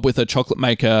a job with a chocolate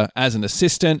maker as an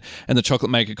assistant, and the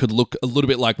chocolate maker could look a little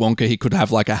bit like Wonka. He could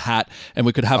have like a hat, and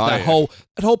we could have that whole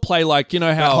play, like, you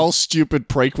know how... That whole stupid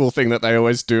prequel thing that they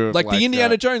always do. Like the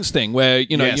Indiana Jones thing where,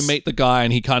 you know, you meet the guy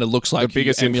and he kind of looks like the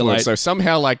biggest influence. So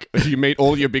somehow like you meet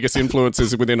all your biggest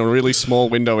influences within a really small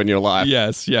window in your life.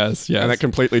 Yes. And that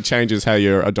completely changes how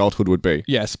your adulthood would be.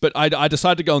 Yes, but I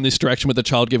decided to go in this direction with the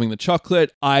child giving the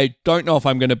chocolate. I don't know if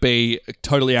I'm going to be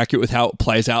totally accurate with how it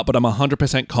plays out, but I'm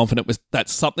 100% confident that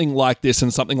something like this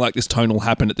and something like this tone will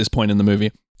happen at this point in the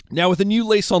movie. Now, with a new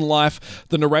lease on life,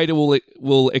 the narrator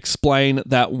will explain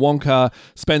that Wonka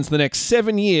spends the next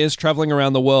 7 years traveling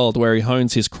around the world where he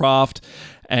hones his craft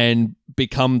and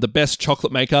become the best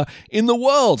chocolate maker in the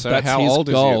world. So that's how his old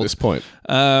goal. is he at this point?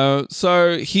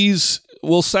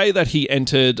 We'll say that he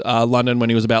entered London when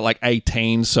he was about like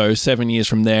 18, so 7 years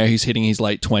from there, he's hitting his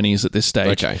late 20s at this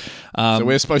stage. Okay. So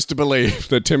we're supposed to believe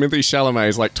that Timothée Chalamet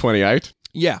is like 28?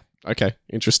 Yeah. Okay,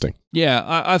 interesting. Yeah,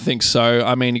 I think so.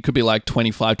 I mean, it could be like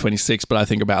 25, 26, but I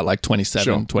think about like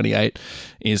 27, 28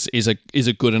 is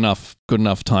a good enough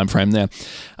time frame there.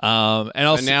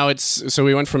 And now so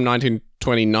we went from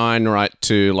 1929 right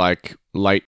to like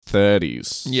late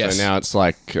 30s. Yes. So now it's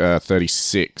like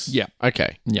 36. Yeah.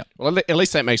 Okay. Yeah. Well, at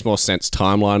least that makes more sense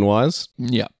timeline-wise.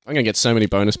 Yeah. I'm going to get so many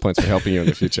bonus points for helping you in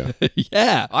the future.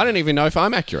 Yeah. I don't even know if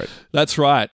I'm accurate. That's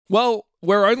right. Well,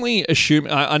 we're only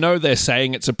assuming... I know they're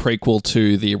saying it's a prequel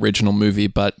to the original movie,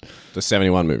 but... The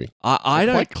 71 movie. I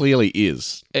don't... It quite clearly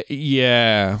is.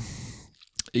 Yeah.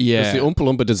 Because the Oompa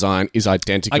Loompa design is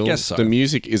identical. I guess so. The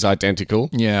music is identical.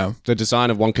 Yeah. The design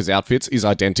of Wonka's outfits is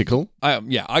identical.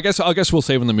 I guess we'll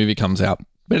see when the movie comes out.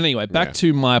 But anyway, back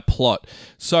to my plot.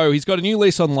 So he's got a new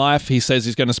lease on life. He says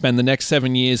he's going to spend the next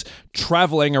 7 years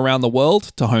traveling around the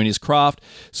world to hone his craft.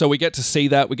 So we get to see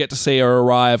that. We get to see a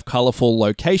array of colourful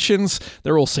locations.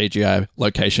 They're all CGI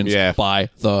locations, by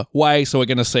the way. So we're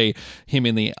going to see him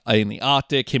in the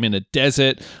Arctic, him in a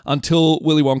desert, until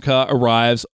Willy Wonka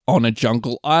arrives on a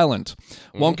jungle island.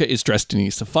 Wonka is dressed in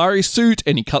his safari suit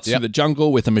and he cuts through the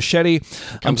jungle with a machete.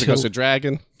 Comes across a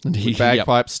dragon with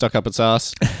bagpipes stuck up its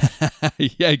ass.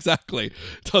 Yeah, exactly. It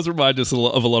does remind us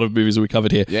of a lot of movies that we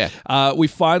covered here. Yeah.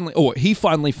 He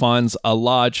finally finds a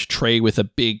large tree with a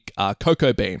big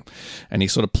cocoa bean and he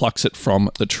sort of plucks it from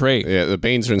the tree. Yeah, the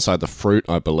beans are inside the fruit,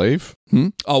 I believe.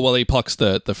 Oh, well, he plucks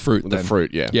the fruit then. The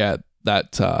fruit, yeah. Yeah,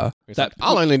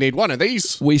 I'll only need one of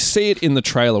these. We see it in the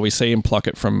trailer. We see him pluck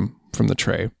it from the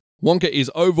tree. Wonka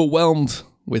is overwhelmed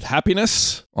with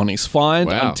happiness on his find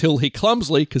until he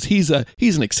clumsily, because he's an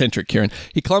eccentric, Kieran,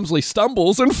 he clumsily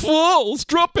stumbles and falls,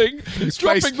 dropping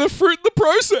the fruit in the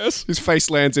process. His face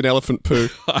lands in elephant poo.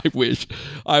 I wish.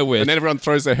 And then everyone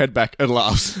throws their head back and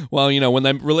laughs. Well, when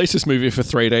they release this movie for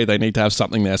 3D, they need to have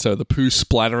something there, so the poo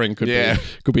splattering could be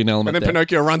an element. And then there.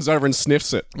 Pinocchio runs over and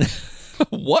sniffs it.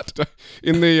 What?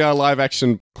 In the live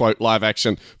action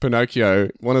Pinocchio,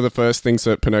 one of the first things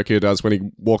that Pinocchio does when he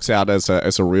walks out as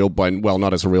a real boy, well,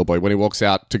 not as a real boy, when he walks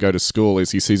out to go to school, is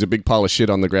he sees a big pile of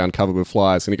shit on the ground covered with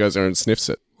flies and he goes there and sniffs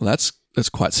it. Well, that's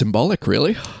quite symbolic,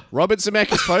 really. Robert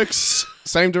Zemeckis, folks.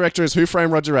 Same director as Who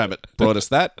Framed Roger Rabbit. Brought us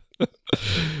that.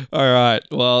 All right.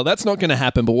 Well, that's not going to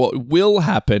happen. But what will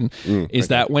happen is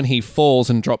that when he falls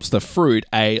and drops the fruit,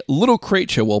 a little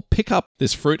creature will pick up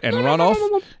this fruit and run off.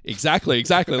 Exactly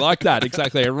like that.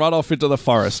 Exactly. And run off into the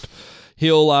forest.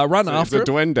 He'll run after it.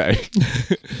 The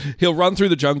duende. He'll run through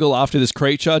the jungle after this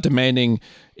creature, demanding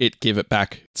it give it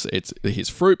back. It's his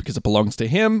fruit because it belongs to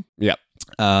him. Yep.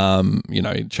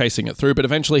 Chasing it through. But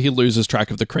eventually he loses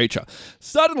track of the creature.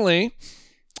 Suddenly,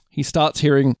 he starts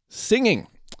hearing singing.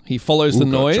 He follows the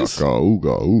noise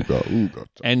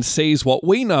and sees what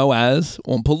we know as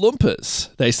Oompa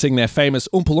Loompas. They sing their famous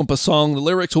Oompa Loompa song. The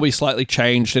lyrics will be slightly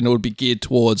changed and it will be geared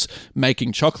towards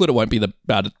making chocolate. It won't be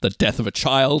about the death of a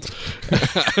child.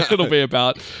 It'll be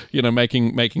about,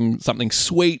 making something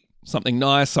sweet, something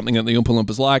nice, something that the Oompa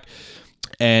Loompas like.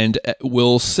 And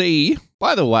we'll see...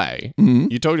 By the way,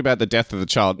 you talked about the death of the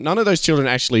child. None of those children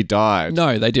actually died.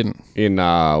 No, they didn't. In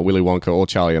Willy Wonka or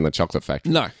Charlie and the Chocolate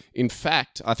Factory. No. In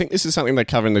fact, I think this is something they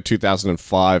cover in the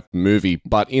 2005 movie,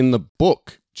 but in the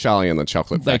book, Charlie and the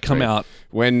Chocolate Factory. They come out.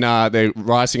 When they're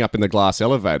rising up in the glass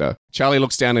elevator, Charlie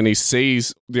looks down and he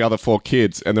sees the other 4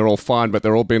 kids and they're all fine, but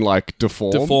they're all been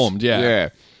deformed. Deformed, yeah. Yeah.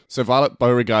 So Violet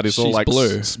Beauregard is all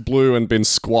blue and been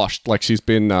squashed, like she's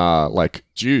been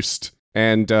juiced.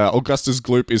 And Augustus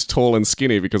Gloop is tall and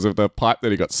skinny because of the pipe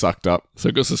that he got sucked up. So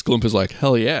Augustus Gloop is like,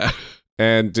 hell yeah.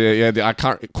 And I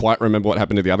can't quite remember what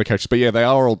happened to the other characters. But yeah, they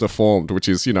are all deformed, which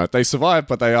is, they survive,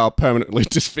 but they are permanently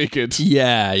disfigured.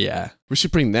 Yeah. We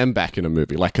should bring them back in a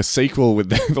movie, like a sequel with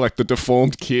them, like the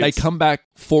deformed kids. They come back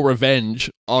for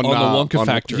revenge on the Wonka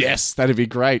Factory. Yes, that'd be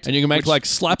great. And you can make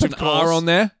slap an R on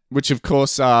there. Which, of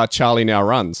course, Charlie now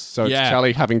runs. So it's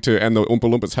Charlie having to, and the Oompa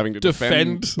Loompas having to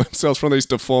defend themselves from these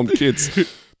deformed kids.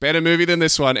 Better movie than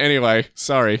this one. Anyway,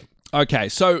 sorry. Okay,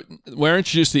 so we're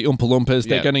introduced to the Oompa Loompas.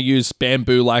 They're going to use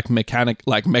bamboo-like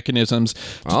mechanisms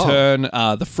to turn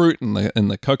the fruit and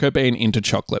the cocoa bean into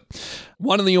chocolate.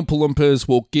 One of the Oompa Loompas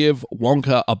will give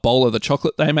Wonka a bowl of the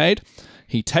chocolate they made.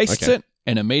 He tastes it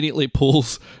and immediately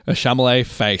pulls a Chalamet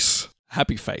face.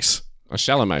 Happy face. A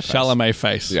Chalamet face. Chalamet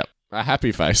face. Yep. A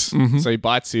happy face. Mm-hmm. So he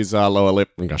bites his lower lip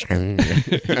and goes...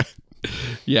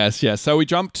 Yes. So we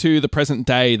jump to the present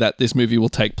day that this movie will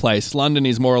take place. London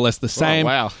is more or less the same. Oh,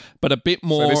 wow. But a bit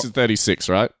more... So this is 36,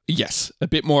 right? Yes. A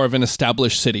bit more of an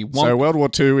established city. So World War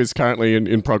II is currently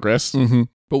in progress. Mm-hmm.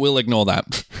 But we'll ignore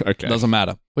that. Okay. Doesn't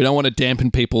matter. We don't want to dampen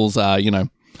people's, we don't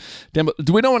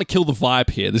want to kill the vibe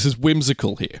here. This is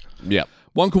whimsical here. Yeah.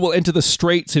 Wonka will enter the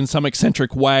streets in some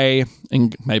eccentric way,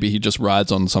 and maybe he just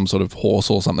rides on some sort of horse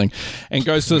or something, and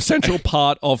goes to the central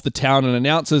part of the town and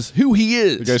announces who he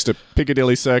is. He goes to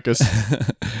Piccadilly Circus.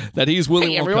 That he's Willy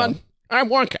Wonka. Hey, everyone. I'm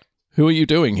Wonka. Who are you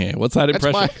doing here? What's that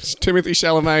impression? That's my Timothy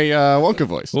Chalamet Wonka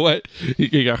voice. What?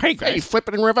 You go, hey, guys. Hey, flip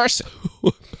it and reverse it.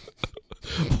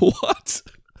 What?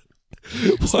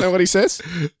 Isn't that what he says?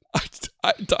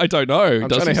 I don't know. I'm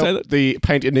trying to help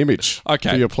paint an image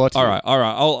for your plot. All right.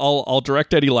 I'll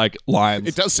direct Eddie like lines.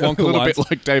 It does sound a little bit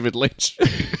like David Lynch.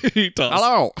 He does.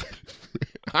 Hello,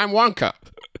 I'm Wonka.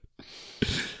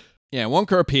 Yeah,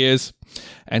 Wonka appears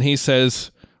and he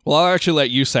says, well, I'll actually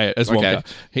let you say it as Wonka.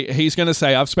 He's going to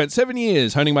say, I've spent 7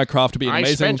 years honing my craft to be an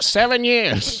amazing... I spent 7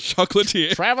 years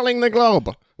chocolatier. Traveling the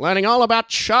globe, learning all about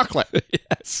chocolate.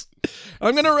 Yes.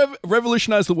 I'm going to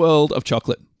revolutionize the world of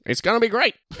chocolate. It's going to be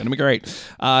great. Going to be great.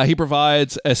 He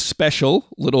provides a special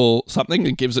little something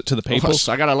and gives it to the people.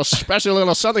 I got a special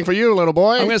little something for you, little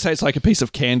boy. I'm going to say it's like a piece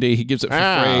of candy. He gives it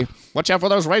for free. Watch out for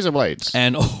those razor blades.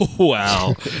 And, oh,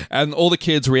 wow. And all the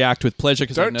kids react with pleasure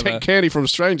because don't take candy from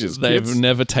strangers, They've kids.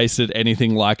 never tasted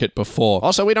anything like it before.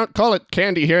 Also, we don't call it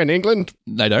candy here in England.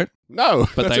 They don't? No,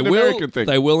 but that's they an American thing.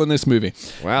 They will in this movie.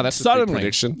 Wow, that's a big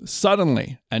prediction.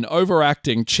 Suddenly, an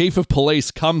overacting chief of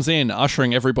police comes in,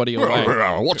 ushering everybody away.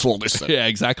 What's all this then? Yeah,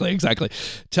 exactly.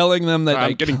 Telling them that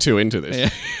I'm getting too into this. Yeah.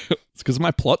 It's because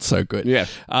my plot's so good. Yeah.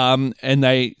 And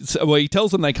he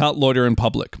tells them they can't loiter in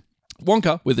public.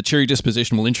 Wonka, with a cheery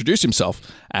disposition, will introduce himself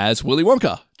as Willy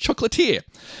Wonka, chocolatier,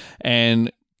 and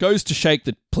goes to shake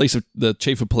the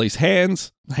chief of police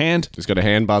hand. He's got a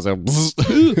hand buzzer.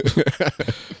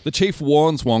 The chief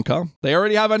warns Wonka they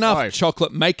already have enough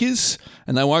chocolate makers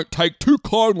and they won't take too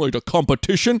kindly to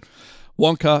competition.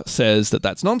 Wonka says that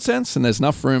that's nonsense and there's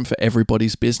enough room for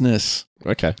everybody's business.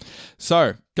 Okay.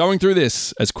 So, going through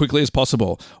this as quickly as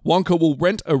possible, Wonka will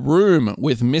rent a room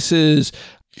with Mrs.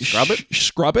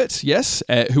 Scrubbit, yes.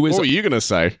 Who is? What were you going to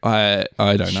say? I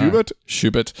don't know.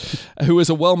 Schubert, who is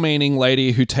a well-meaning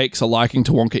lady who takes a liking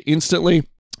to Wonka instantly.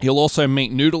 He'll also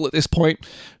meet Noodle at this point,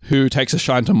 who takes a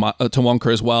shine to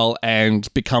Wonka as well and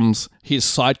becomes his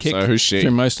sidekick. So who's she?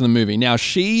 Through most of the movie. Now,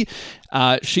 she's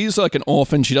like an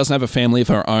orphan. She doesn't have a family of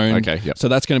her own. Okay, yep. So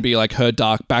that's going to be like her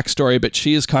dark backstory, but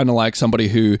she is kind of like somebody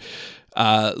who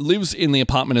lives in the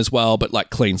apartment as well, but like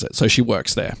cleans it. So she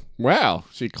works there. Wow.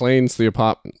 She cleans the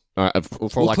apartment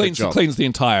for like a job. Cleans the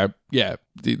entire,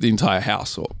 the entire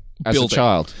house or As building. a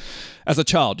child? As a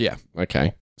child, yeah.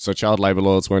 Okay. So child labour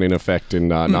laws weren't in effect in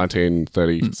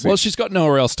 1936. Well, she's got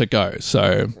nowhere else to go,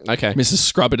 so okay. Mrs.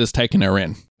 Scrubbit has taken her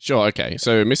in. Sure, okay.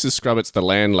 So Mrs. Scrubbit's the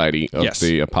landlady of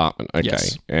the apartment. Okay.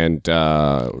 Yes. And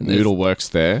Noodle works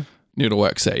there. Noodle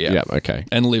works there, yeah. Yeah, okay.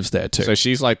 And lives there too. So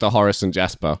she's like the Horace and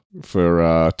Jasper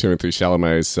for Timothy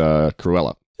Chalamet's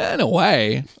Cruella. In a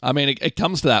way. I mean, it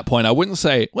comes to that point. I wouldn't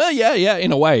say, well, yeah,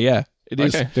 in a way, yeah. It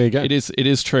is. Okay, there you go. It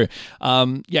is true.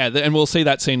 And we'll see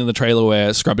that scene in the trailer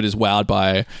where Scrubbit is wowed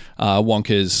by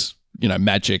Wonka's,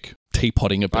 magic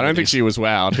teapotting abilities. I don't think she was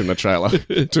wowed in the trailer,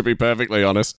 to be perfectly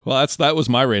honest. Well, that was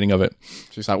my reading of it.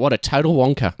 She's like, what a total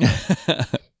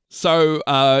Wonka. So,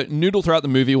 Noodle throughout the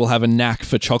movie will have a knack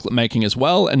for chocolate making as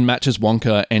well and matches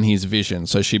Wonka and his vision.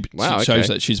 So she shows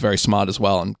that she's very smart as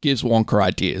well and gives Wonka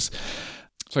ideas.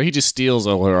 So he just steals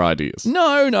all her ideas?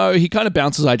 No, he kind of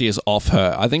bounces ideas off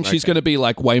her. I think she's going to be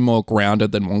like way more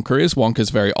grounded than Wonka is. Wonka's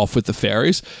very off with the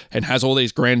fairies and has all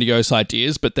these grandiose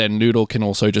ideas, but then Noodle can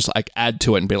also just like add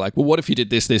to it and be like, well, what if you did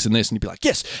this, this, and this? And you'd be like,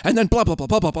 yes, and then blah, blah, blah,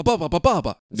 blah, blah, blah, blah, blah,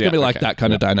 blah. It's going to be like that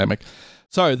kind of dynamic.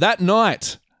 So that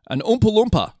night, an Oompa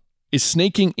Loompa is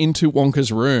sneaking into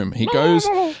Wonka's room. He goes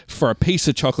for a piece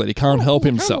of chocolate. He can't help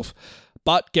himself,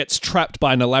 but gets trapped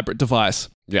by an elaborate device.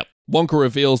 Yep. Wonka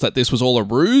reveals that this was all a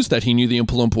ruse, that he knew the Oompa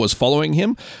Loompa was following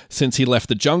him since he left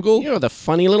the jungle. You're the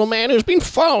funny little man who's been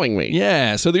following me.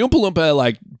 Yeah, so the Oompa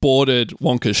Loompa boarded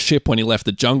Wonka's ship when he left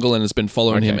the jungle and has been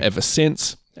following him ever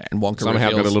since. And Wonka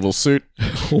somehow got a little suit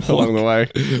along the way.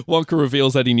 Wonka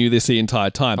reveals that he knew this the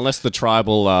entire time. Unless the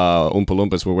tribal Oompa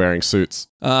Loompas were wearing suits.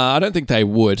 I don't think they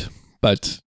would,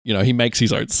 but, he makes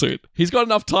his own suit. He's got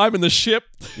enough time in the ship.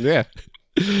 Yeah.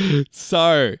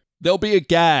 So there'll be a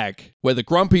gag where the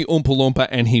grumpy Oompa Loompa,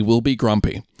 and he will be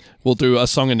grumpy, will do a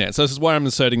song and dance. So this is why I'm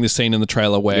inserting this scene in the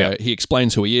trailer where he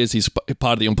explains who he is. He's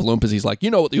part of the Oompa Loompas. He's like,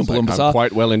 you know what the Oompa Loompas are. I'm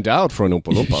quite well endowed for an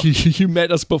Oompa Loompa. You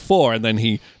met us before. And then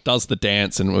he does the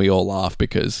dance and we all laugh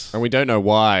because... And we don't know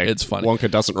why. It's funny. Wonka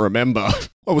doesn't remember.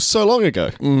 Oh, it was so long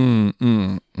ago.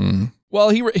 Well,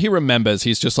 he remembers.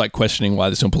 He's just like questioning why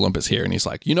this Oompa Loompa's here, and he's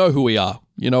like, "You know who we are.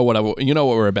 You know what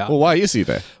we're about." Well, why is he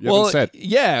there? You haven't said.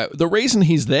 Yeah, the reason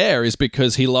he's there is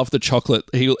because he loved the chocolate.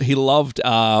 He loved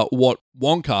what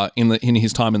Wonka in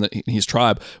his time in his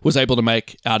tribe was able to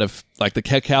make out of like the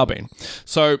cacao bean.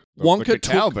 So Wonka the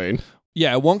cacao bean.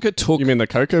 Yeah, Wonka took. You mean the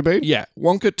cocoa bean? Yeah,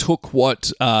 Wonka took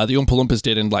what the Oompa Loompas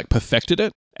did and like perfected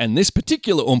it. And this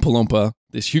particular Oompa Loompa,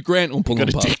 this Hugh Grant Oompa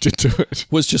Loompa, got addicted to it.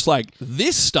 Was just like,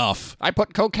 this stuff. I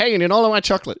put cocaine in all of my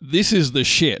chocolate. This is the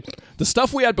shit. The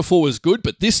stuff we had before was good,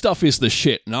 but this stuff is the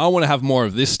shit. And I want to have more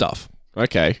of this stuff.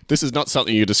 Okay. This is not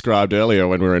something you described earlier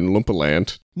when we were in Loompa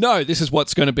Land. No, this is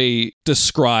what's going to be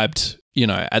described,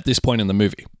 at this point in the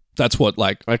movie. That's what,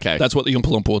 that's what the Oompa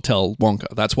Loompa will tell Wonka.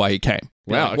 That's why he came.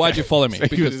 Wow. Why'd you follow me? So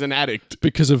he was an addict.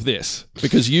 Because of this.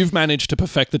 Because you've managed to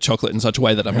perfect the chocolate in such a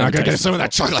way that I'm going to get some of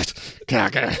that chocolate.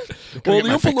 Well, the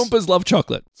Oompa Loompas love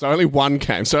chocolate. So only one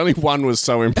came. So only one was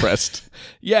so impressed.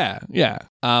 Yeah.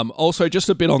 Also, just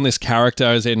a bit on this character,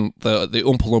 as in the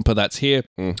Oompa Loompa that's here.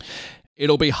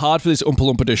 It'll be hard for this Oompa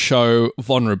Loompa to show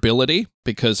vulnerability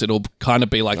because it'll kind of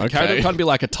be like the character will kind of be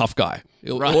like a tough guy.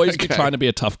 He'll always be trying to be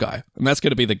a tough guy, and that's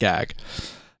going to be the gag.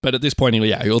 But at this point,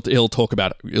 he'll talk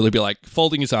about it. He'll be like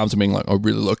folding his arms and being like, "I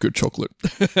really like your chocolate."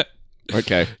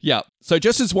 Okay. Yeah. So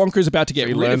just as Wonka is about to get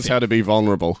rid of him, he learns how to be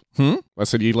vulnerable. I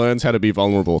said he learns how to be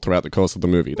vulnerable throughout the course of the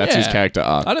movie. That's his character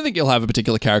arc. I don't think he'll have a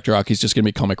particular character arc. He's just going to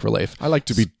be comic relief. I like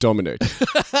to be dominated.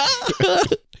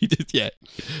 He did, yeah.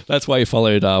 That's why he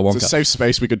followed Wonka. It's a safe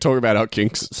space. We could talk about our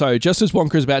kinks. So just as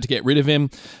Wonka is about to get rid of him,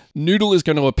 Noodle is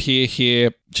going to appear here.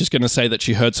 She's going to say that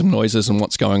she heard some noises and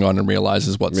what's going on and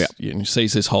realizes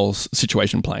sees this whole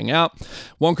situation playing out.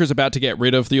 Wonka is about to get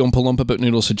rid of the Oompa Loompa, but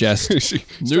Noodle suggests... She's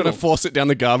going to force it down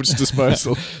the garbage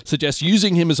disposal. Suggests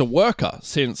using him as a worker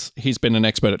since he's been an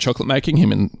expert at chocolate making,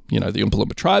 him and, the Oompa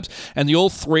Loompa tribes. And the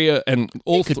all three are... And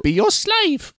all could be your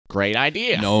slave. Great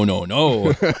idea. No.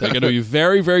 They're going to be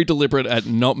very, very deliberate at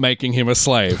not making him a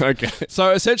slave. Okay.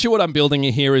 So essentially what I'm building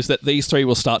here is that these three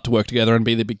will start to work together and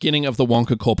be the beginning of the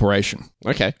Wonka Corporation.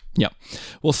 Okay. Yeah.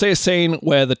 We'll see a scene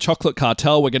where the chocolate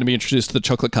cartel, we're going to be introduced to the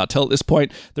chocolate cartel at this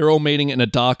point. They're all meeting in a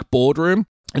dark boardroom.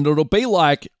 And it'll be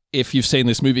like, if you've seen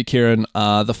this movie, Kieran,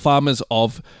 the farmers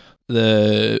of...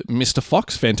 the Mr.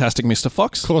 Fox, Fantastic Mr.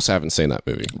 Fox. Of course I haven't seen that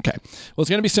movie. Okay. Well, it's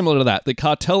going to be similar to that. The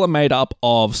cartel are made up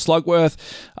of Slugworth,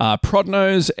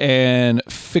 Prodnose, and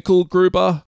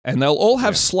Fickelgruber, and they'll all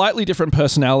have slightly different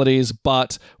personalities,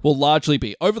 but will largely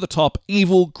be over-the-top,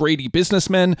 evil, greedy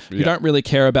businessmen who don't really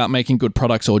care about making good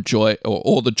products or joy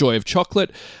or the joy of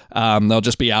chocolate. They'll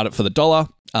just be out it for the dollar.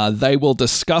 They will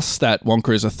discuss that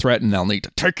Wonka is a threat and they'll need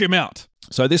to take him out.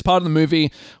 So this part of the movie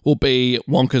will be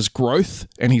Wonka's growth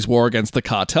and his war against the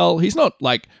cartel. He's not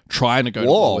like trying to go to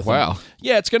war with them.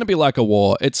 Yeah, it's going to be like a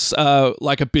war. It's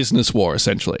like a business war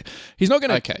essentially. He's not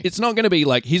going to. It's not going to be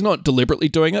like he's not deliberately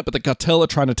doing it, but the cartel are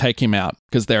trying to take him out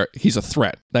because he's a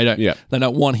threat. They don't. Yeah. They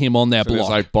don't want him on their block. There's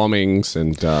like bombings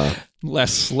and.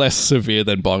 Less severe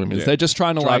than bombings. Yeah. They're just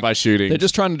trying to drive-by shooting. They're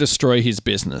just trying to destroy his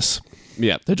business.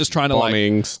 Yeah. They're just trying to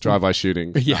bombings, drive-by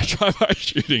shootings. Yeah, drive-by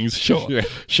shootings, sure.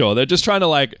 Sure. They're just trying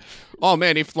to oh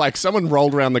man, if someone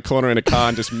rolled around the corner in a car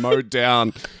and just mowed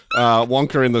down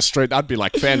Wonka in the street, that'd be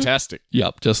fantastic.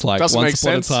 Yep, just like doesn't Once make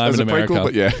Upon a sense Time as in a America. prequel,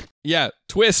 but yeah. Yeah,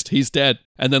 twist, he's dead.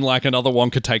 And then another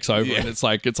Wonka takes over and it's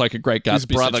like a great Gatsby His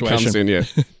brother situation. comes in, yeah.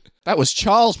 That was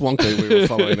Charles Wonka we were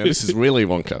following there. This is really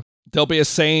Wonka. There'll be a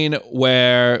scene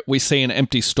where we see an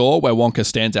empty store where Wonka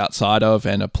stands outside of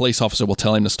and a police officer will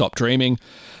tell him to stop dreaming.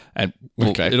 And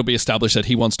it'll be established that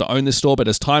he wants to own this store. But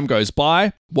as time goes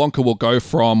by, Wonka will go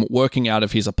from working out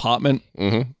of his apartment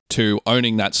to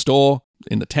owning that store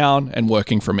in the town and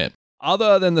working from it.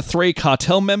 Other than the three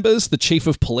cartel members, the chief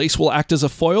of police will act as a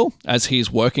foil as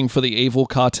he's working for the evil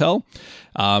cartel.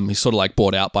 He's sort of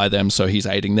bought out by them, so he's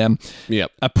aiding them.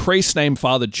 Yep. A priest named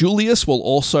Father Julius will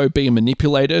also be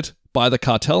manipulated by the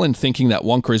cartel in thinking that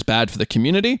Wonka is bad for the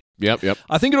community. Yep.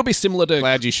 I think it'll be similar to...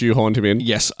 Glad you shoehorned him in.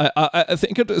 Yes. I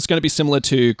think it's going to be similar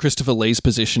to Christopher Lee's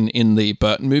position in the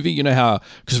Burton movie. You know how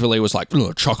Christopher Lee was like,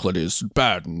 chocolate is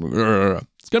bad.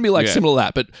 It's going to be similar to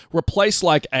that, but replace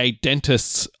a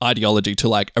dentist's ideology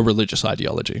to a religious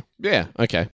ideology. Yeah,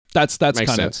 okay. That's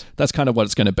kind of what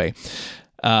it's going to be.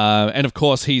 And of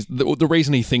course, the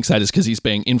reason he thinks that is because he's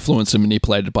being influenced and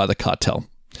manipulated by the cartel.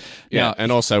 Yeah, now,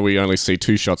 and also we only see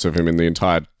 2 shots of him in the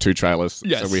entire 2 trailers,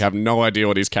 yes. So we have no idea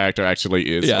what his character actually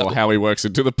is or how he works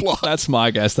into the plot. That's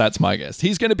my guess.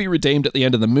 He's going to be redeemed at the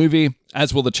end of the movie,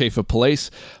 as will the chief of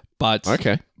police. But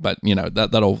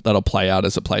that'll play out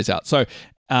as it plays out. So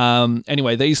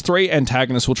anyway, these 3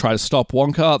 antagonists will try to stop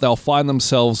Wonka. They'll find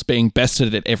themselves being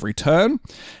bested at every turn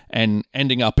and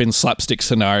ending up in slapstick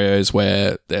scenarios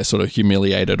where they're sort of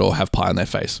humiliated or have pie on their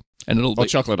face. And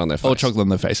chocolate on their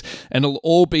face. And it'll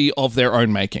all be of their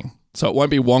own making. So it won't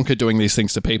be Wonka doing these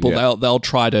things to people. Yeah. They'll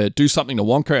try to do something to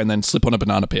Wonka and then slip on a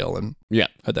banana peel and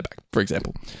hurt their back, for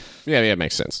example. Yeah,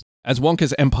 makes sense. As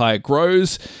Wonka's empire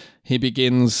grows, he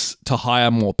begins to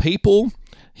hire more people.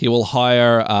 He will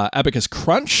hire Abacus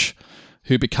Crunch,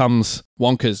 who becomes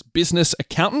Wonka's business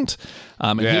accountant.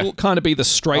 And he will kind of be the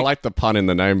straight... I like the pun in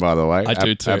the name, by the way. I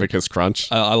do too. Abacus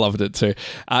Crunch. I loved it too.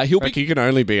 He can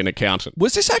only be an accountant.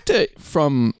 Was this actor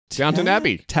from... Downton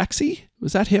Abbey. Taxi?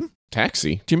 Was that him?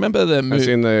 Taxi. Do you remember the movie? As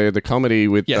in the comedy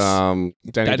with Danny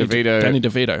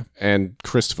DeVito and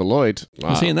Christopher Lloyd.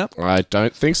 Was he in that? I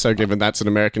don't think so, given that's an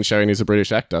American show and he's a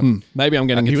British actor. Maybe I'm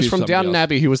getting confused. He was from Downton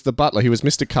Abbey. He was the butler. He was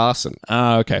Mr. Carson.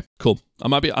 Okay, cool.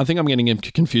 I think I'm getting him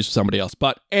confused with somebody else.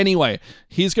 But anyway,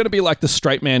 he's going to be like the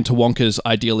straight man to Wonka's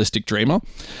idealistic dreamer.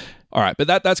 All right, but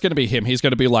that's going to be him. He's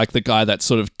going to be like the guy that's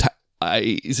sort of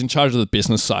is in charge of the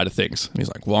business side of things. And he's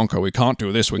like, Wonka, we can't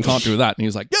do this, we can't do that. And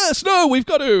he's like, yes, no, we've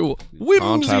got to.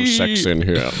 Whimsy. Can't have sex in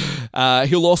here.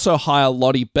 He'll also hire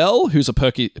Lottie Bell, who's a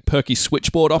perky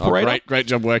switchboard operator. Great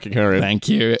job working her in. Thank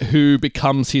you. Who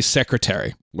becomes his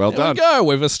secretary. Well done. There we go.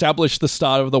 We've established the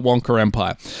start of the Wonka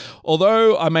Empire.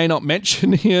 Although I may not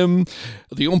mention him,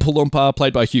 the Oompa Loompa,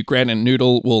 played by Hugh Grant, and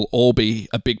Noodle will all be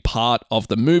a big part of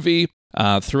the movie.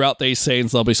 Throughout these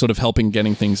scenes, they'll be sort of helping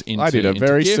getting things into I did a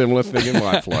very similar thing in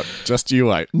my plot. Just you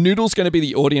wait. Noodle's going to be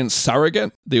the audience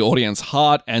surrogate, the audience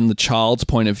heart, and the child's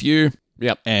point of view.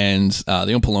 Yep. And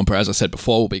the Oompa Loompa, as I said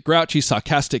before, will be grouchy,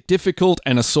 sarcastic, difficult,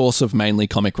 and a source of mainly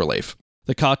comic relief.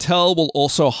 The cartel will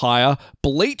also hire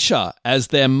Bleacher as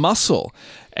their muscle.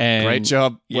 And great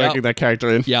job working that character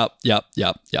in. Yep.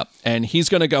 And he's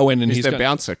going to go in and he's their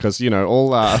bouncer, because,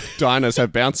 all diners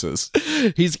have bouncers.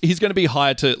 He's going to be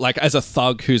hired to, as a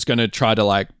thug who's going to try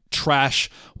to, trash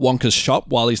Wonka's shop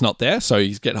while he's not there. So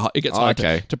he gets hired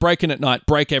to break in at night,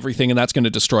 break everything, and that's going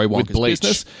to destroy Wonka's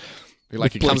business.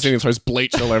 He comes in and throws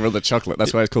bleach all over the chocolate.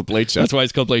 That's why it's called Bleacher. That's why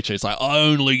it's called Bleacher. It's like, I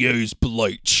only use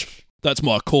bleach. That's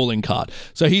my calling card.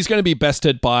 So he's going to be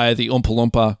bested by the Oompa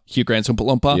Loompa, Hugh Grant's Oompa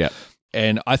Loompa. Yeah.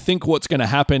 And I think what's going to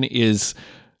happen is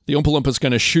the Oompa Loompa's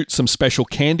going to shoot some special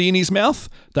candy in his mouth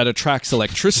that attracts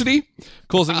electricity,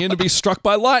 causing him to be struck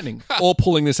by lightning, or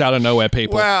pulling this out of nowhere,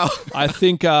 people. Wow. I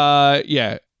think,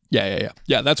 yeah,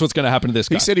 that's what's going to happen to this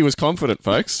guy. He said he was confident,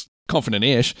 folks.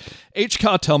 Confident-ish. Each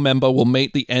cartel member will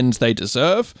meet the ends they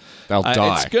deserve. They'll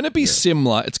die. It's going to be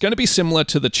similar. It's going to be similar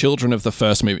to the children of the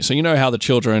first movie. So you know how the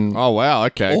children... Oh, wow,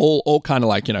 okay. All kind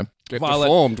of Get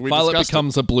deformed. Violet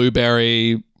becomes a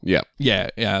blueberry... Yeah.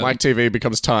 Yeah. Mike TV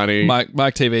becomes tiny. Mike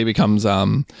TV becomes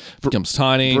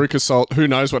tiny. Brooke assault. Who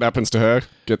knows what happens to her?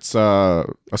 Gets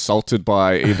assaulted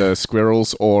by either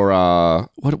squirrels or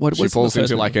she falls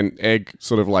into an egg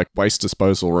sort of waste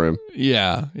disposal room.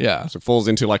 Yeah. So falls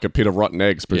into a pit of rotten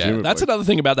eggs, presumably. Yeah, that's another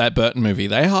thing about that Burton movie.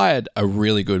 They hired a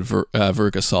really good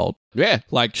Veruca Salt. Yeah.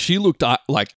 She looked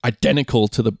identical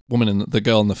to the woman and the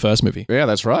girl in the first movie. Yeah,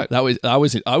 that's right. I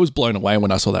was blown away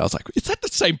when I saw that. I was like, is that the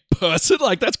same person?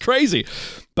 That's crazy.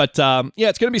 But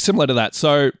it's going to be similar to that.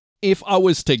 So if I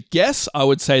was to guess, I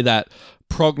would say that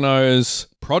Prodnose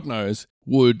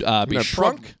would be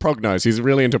shrunk. Prognose. He's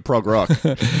really into prog rock.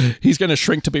 He's going to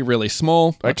shrink to be really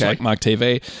small, much like Mike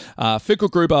TV.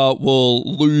 Fickelgruber will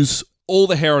lose all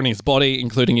the hair on his body,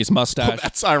 including his mustache. Well,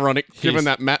 that's ironic, given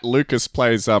that Matt Lucas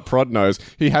plays Prodnose.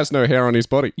 He has no hair on his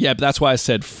body. Yeah, but that's why I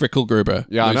said Fickelgruber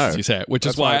loses his hair, which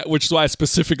is why I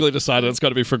specifically decided it's got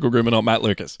to be Fickelgruber, not Matt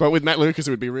Lucas. But with Matt Lucas,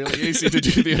 it would be really easy to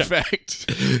do the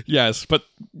effect. Yes, but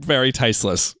very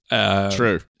tasteless.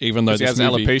 True. Even though he has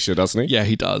alopecia, doesn't he? Yeah,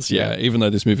 he does. Yeah. Even though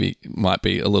this movie might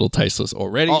be a little tasteless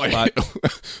already.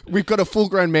 We've got a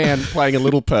full-grown man playing a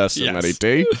little person, Matty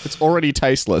D. It's already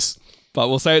tasteless. But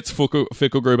we'll say it's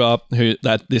Fickelgruber who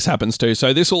that this happens to.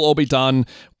 So this will all be done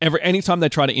anytime they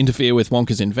try to interfere with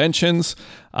Wonka's inventions,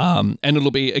 and it'll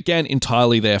be, again,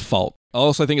 entirely their fault. I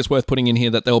also think it's worth putting in here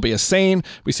that there will be a scene,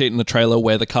 we see it in the trailer,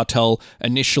 where the cartel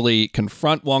initially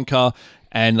confront Wonka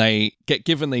and they get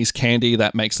given these candy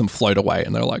that makes them float away.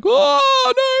 And they're like,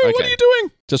 oh, no, what are you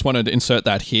doing? Just wanted to insert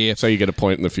that here. So you get a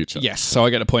point in the future. Yes, so I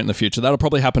get a point in the future. That'll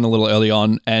probably happen a little early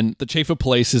on. And the chief of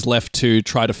police is left to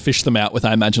try to fish them out with,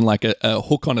 I imagine, a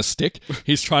hook on a stick.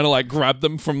 He's trying to grab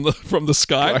them from the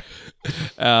sky.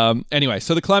 Anyway,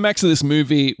 so the climax of this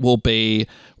movie will be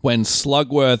when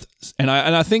Slugworth, and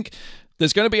I think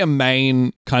there's going to be a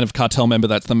main kind of cartel member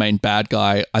that's the main bad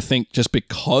guy. I think just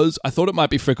because I thought it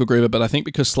might be Fickelgruber, but I think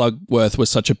because Slugworth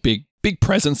was such a big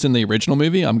presence in the original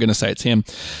movie, I'm going to say it's him.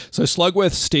 So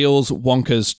Slugworth steals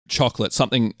Wonka's chocolate,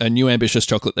 a new ambitious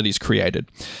chocolate that he's created,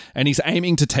 and he's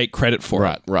aiming to take credit for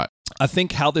it. Right. I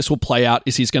think how this will play out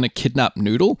is he's going to kidnap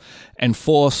Noodle and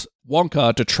force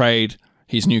Wonka to trade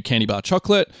his new candy bar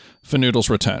chocolate for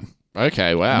Noodle's return.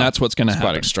 Okay, wow. And that's what's going to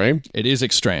happen. Quite extreme. It is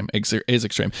extreme. It is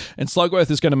extreme. And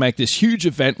Slugworth is going to make this huge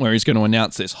event where he's going to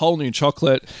announce this whole new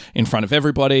chocolate in front of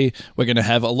everybody. We're going to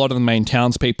have a lot of the main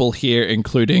townspeople here,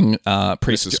 including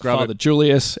Priest Father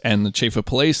Julius and the chief of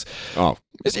police. Oh.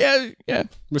 Yeah.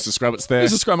 Mrs. Scrubbett's there.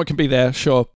 Mrs. Scrubber can be there,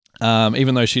 sure.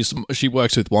 Even though she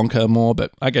works with Wonka more,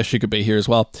 but I guess she could be here as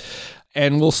well.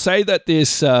 And we'll say that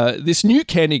this new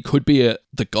candy could be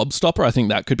the Gobstopper. I think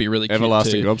that could be really cute.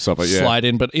 Everlasting Gobstopper, yeah. Slide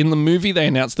in. But in the movie, they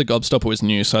announced the Gobstopper was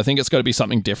new, so I think it's got to be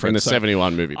something different. In the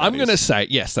 71 movie. I'm going to say,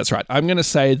 yes, that's right. I'm going to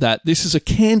say that this is a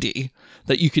candy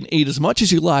that you can eat as much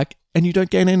as you like, and you don't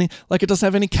gain any, it doesn't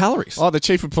have any calories. Oh, the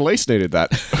chief of police needed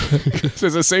that.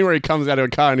 There's a scene where he comes out of a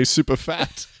car and he's super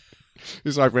fat.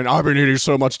 He's like, man, I've been eating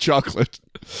so much chocolate.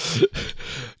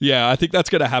 Yeah, I think that's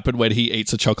going to happen when he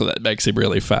eats a chocolate that makes him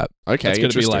really fat. Okay, It's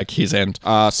going to be like his end.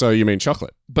 So you mean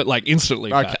chocolate? But like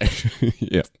instantly fat. Okay.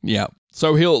 Yeah. Yeah.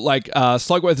 So he'll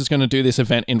Slugworth is going to do this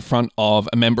event in front of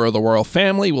a member of the royal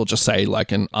family. We'll just say like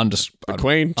the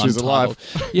queen. She's alive.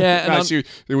 Yeah. No,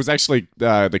 it was actually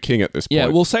the king at this point. Yeah,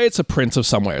 we'll say it's a prince of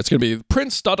somewhere. It's going to be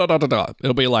Prince da da da da da.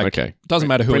 It'll be like, doesn't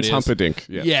matter who Prince it is. Humperdinck.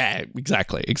 Yeah. Yeah,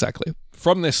 exactly.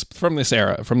 From this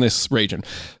era, from this region.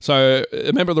 So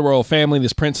a member of the royal family,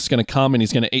 this prince is going to come and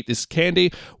he's going to eat this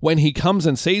candy. When he comes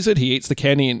and sees it, he eats the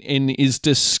candy and is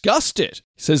disgusted.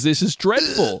 He says, this is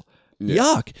dreadful.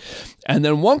 Yuck. And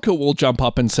then Wonka will jump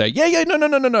up and say,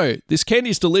 no. This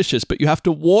candy is delicious, but you have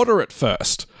to water it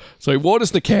first. So he waters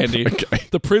the candy. Okay.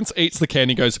 The prince eats the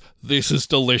candy, goes, this is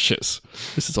delicious.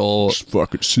 This is all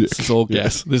fucking sick. This is all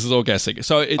guess. This is all guessing.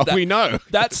 So we know.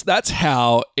 That's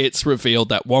how it's revealed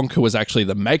that Wonka was actually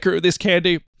the maker of this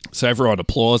candy. So everyone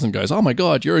applauds and goes, oh my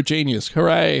God, you're a genius.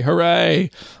 Hooray, hooray.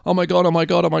 Oh my God, oh my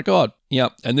God, oh my God.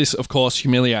 Yep. And this, of course,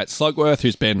 humiliates Slugworth,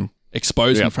 who's been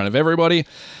exposed in front of everybody.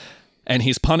 And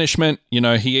his punishment, he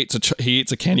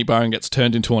eats a candy bar and gets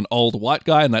turned into an old white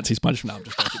guy, and that's his punishment.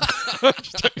 No, I'm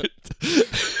just joking.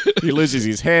 He loses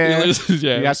his hair. He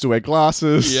has to wear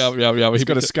glasses. Yeah. He's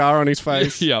got a scar on his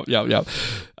face. Yeah.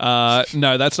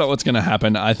 No, that's not what's going to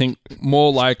happen. I think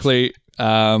more likely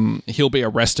he'll be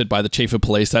arrested by the chief of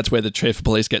police. That's where the chief of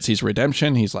police gets his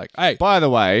redemption. He's like, hey. By the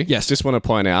way, yes, just want to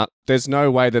point out, there's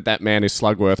no way that man is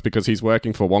Slugworth because he's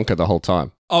working for Wonka the whole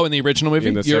time. Oh, in the original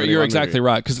movie? You're exactly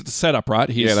right, because it's a setup, right?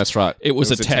 Yeah, that's right. It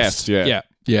was a test. Yeah,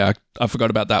 I forgot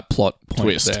about that plot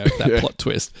point there. Plot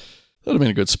twist. That would have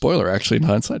been a good spoiler, actually, in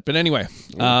hindsight. But anyway,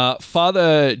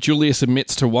 Father Julius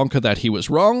admits to Wonka that he was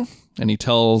wrong, and he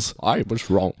tells... I was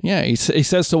wrong. Yeah, he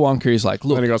says to Wonka, he's like,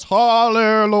 look... And he goes,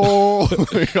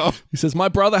 hallelujah. He says, my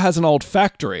brother has an old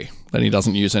factory that he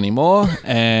doesn't use anymore,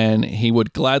 and he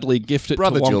would gladly gift it to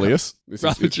Wonka. Julius.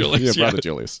 Brother Julius. Yeah, Brother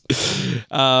Julius.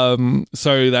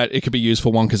 So that it could be used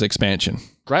for Wonka's expansion.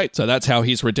 Great. So that's how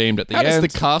he's redeemed at the end. How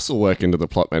does the castle work into the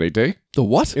plot, Matty D? The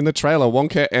what? In the trailer,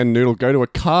 Wonka and Noodle go to a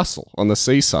castle on the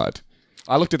seaside.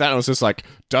 I looked at that and I was just like,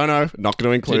 don't know, not going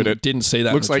to include it. Didn't see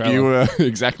that. Looks like you were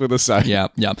exactly the same. Yeah.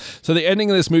 So the ending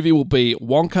of this movie will be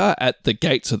Wonka at the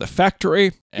gates of the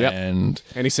factory. Yep. And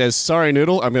he says, sorry,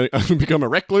 Noodle, I'm going to become a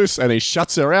reckless. And he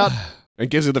shuts her out and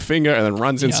gives her the finger and then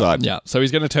runs inside. Yeah. So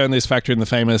he's going to turn this factory into the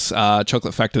famous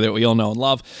chocolate factory that we all know and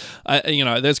love.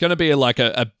 There's going to be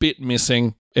a bit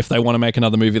missing. If they want to make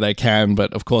another movie, they can.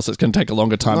 But of course, it's going to take a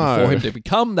longer time before him to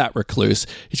become that recluse.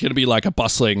 He's going to be like a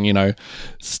bustling,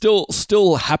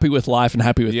 still happy with life and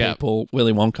happy with people,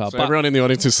 Willy Wonka. So everyone in the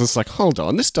audience is just like, hold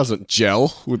on, this doesn't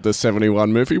gel with the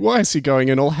 71 movie. Why is he going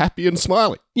in all happy and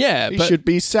smiley? Yeah. He should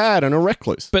be sad and a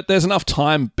recluse. But there's enough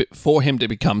time for him to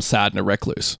become sad and a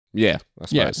recluse. Yeah, I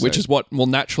suppose so. Which is what will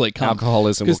naturally come.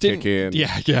 Alcoholism will kick in.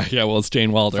 Yeah. Well, it's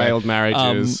Gene Wilder. Failed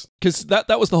marriages. Because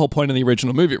that was the whole point of the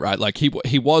original movie, right? Like he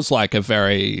was like a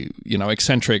very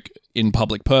eccentric in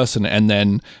public person, and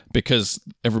then because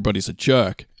everybody's a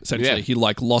jerk, essentially he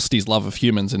lost his love of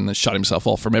humans and shut himself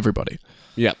off from everybody.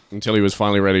 Yeah, until he was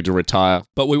finally ready to retire.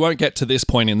 But we won't get to this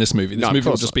point in this movie. This movie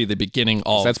will just be the beginning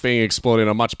of... That's being explored in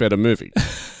a much better movie.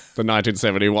 The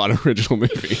 1971 original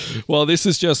movie. Well, this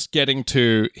is just getting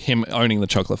to him owning the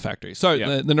chocolate factory. So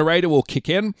the narrator will kick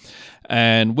in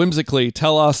and whimsically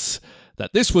tell us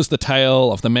that this was the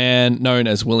tale of the man known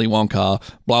as Willy Wonka,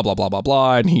 blah, blah, blah, blah,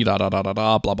 blah, and he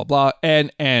da-da-da-da-da, blah, blah, blah,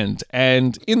 and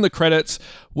in the credits,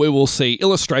 we will see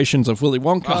illustrations of Willy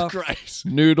Wonka, great.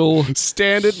 Noodle,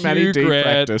 standard Matty D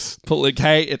practice.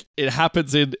 It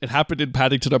happened in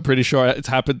Paddington. I'm pretty sure it's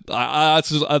happened. It's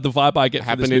just, the vibe I get.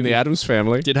 Happened in the Addams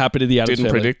Family. Did happen in the Addams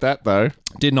Family. Didn't predict that though.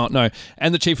 Did not know.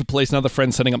 And the chief of police and other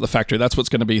friends setting up the factory. That's what's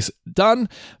going to be done.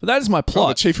 But that is my plot. Oh,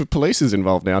 the chief of police is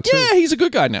involved now too. Yeah, he's a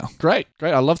good guy now. Great.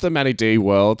 I love the Matty D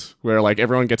world where like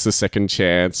everyone gets a second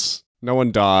chance. No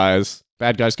one dies.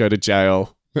 Bad guys go to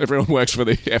jail. Everyone works for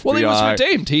the FBI. Well, he was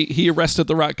redeemed. He arrested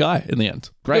the right guy in the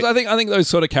end. Great. Because I think those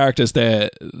sort of characters, they're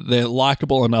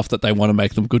likable enough that they want to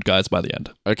make them good guys by the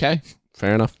end. Okay,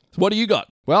 fair enough. So what do you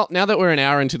got? Well, now that we're an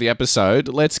hour into the episode,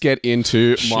 let's get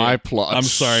into my plot. I'm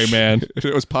sorry, man.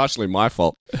 It was partially my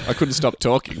fault. I couldn't stop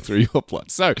talking through your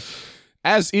plot. So,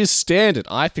 as is standard,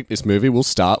 I think this movie will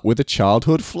start with a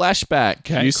childhood flashback.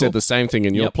 Okay, you said the same thing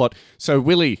in your plot. So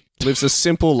Willy lives a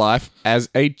simple life as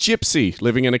a gypsy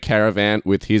living in a caravan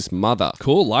with his mother.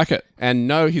 Cool, like it. And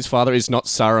no, his father is not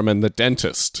Saruman the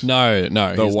dentist. No.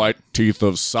 The white teeth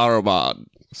of Saruman.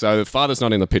 So the father's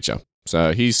not in the picture.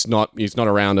 So he's not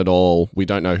around at all. We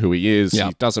don't know who he is. Yep.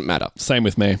 He doesn't matter. Same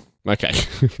with me. Okay.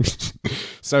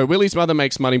 So Willy's mother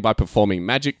makes money by performing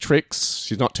magic tricks.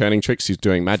 She's not turning tricks, she's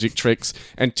doing magic tricks,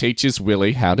 and teaches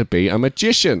Willy how to be a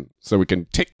magician. So we can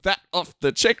tick that off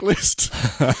the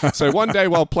checklist. So one day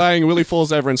while playing, Willy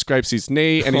falls over and scrapes his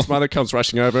knee, and his mother comes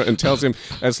rushing over and tells him,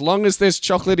 as long as there's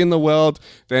chocolate in the world,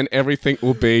 then everything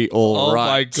will be all right.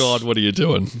 Oh my God, what are you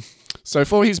doing? So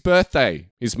for his birthday,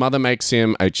 his mother makes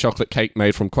him a chocolate cake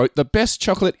made from, quote, the best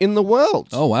chocolate in the world.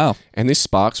 Oh, wow. And this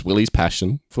sparks Willy's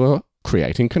passion for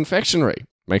creating confectionery.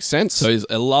 Makes sense? So he's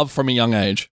a love from a young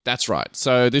age. That's right.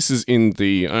 So this is in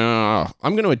the...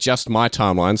 I'm going to adjust my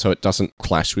timeline so it doesn't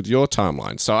clash with your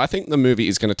timeline. So I think the movie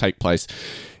is going to take place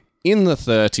in the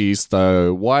 30s,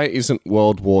 though. Why isn't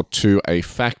World War II a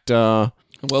factor?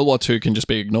 World War II can just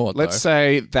be ignored, Let's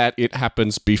say that it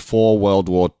happens before World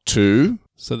War II.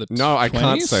 So the No, 20s? I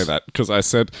can't say that because I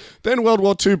said, then World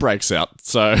War II breaks out.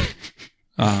 So...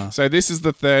 So this is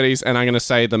the 30s, and I'm going to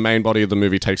say the main body of the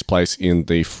movie takes place in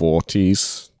the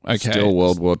 40s. Okay. Still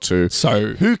World War II.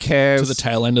 So who cares? to the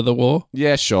tail end of the war?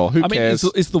 Yeah, sure. Who cares?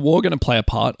 Is the war going to play a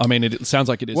part? I mean, it sounds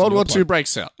like it is. World War II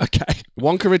breaks out. Okay.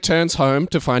 Wonka returns home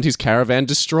to find his caravan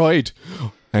destroyed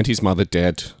and his mother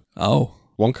dead. Oh.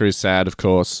 Wonka is sad, of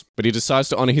course, but he decides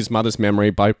to honor his mother's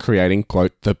memory by creating,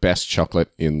 quote, the best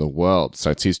chocolate in the world. So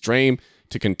it's his dream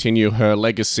to continue her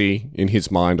legacy in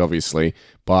his mind, obviously,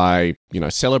 by,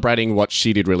 celebrating what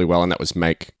she did really well, and that was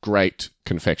make great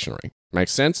confectionery.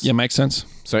 Makes sense? Yeah, makes sense.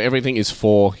 So everything is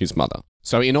for his mother.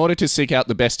 So in order to seek out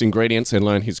the best ingredients and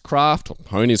learn his craft, or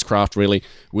hone his craft really,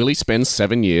 Willy spends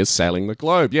 7 years sailing the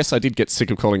globe. Yes, I did get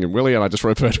sick of calling him Willy, and I just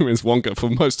refer to him as Wonka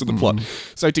for most of the plot.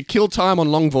 So to kill time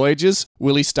on long voyages,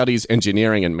 Willy studies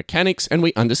engineering and mechanics, and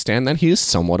we understand that he is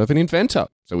somewhat of an inventor.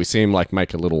 So we see him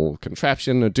make a little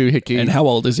contraption, a doohickey. And how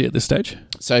old is he at this stage?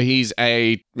 So he's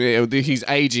aging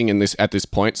at this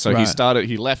point. So Right.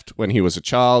 he left when he was a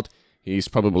child. He's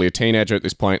probably a teenager at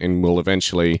this point and will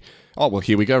eventually... Oh, well,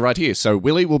 here we go right here. So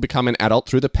Willy will become an adult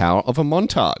through the power of a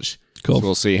montage. Cool. So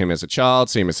we'll see him as a child,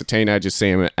 see him as a teenager, see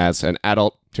him as an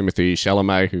adult. Timothy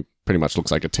Chalamet, who pretty much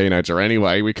looks like a teenager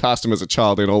anyway. We cast him as a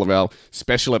child in all of our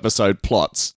special episode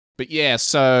plots. But yeah,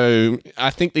 so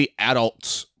I think the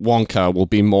adult Wonka will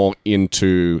be more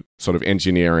into sort of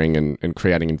engineering and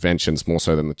creating inventions more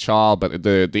so than the child, but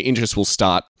the interest will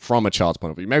start from a child's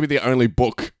point of view. Maybe the only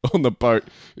book on the boat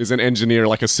is an engineer,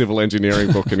 like a civil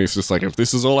engineering book, and he's just like, if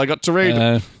this is all I got to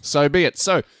read, so be it.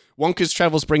 So Wonka's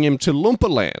travels bring him to Loompa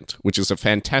Land, which is a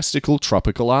fantastical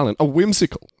tropical island, a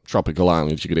whimsical tropical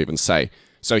island, you could even say.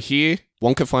 So here,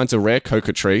 Wonka finds a rare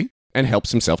coca tree and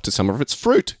helps himself to some of its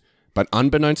fruit. But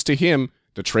unbeknownst to him,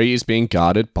 the tree is being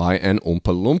guarded by an Oompa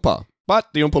Loompa. But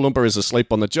the Oompa Loompa is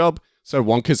asleep on the job, so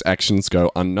Wonka's actions go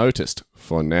unnoticed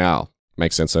for now.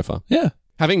 Makes sense so far? Yeah.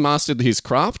 Having mastered his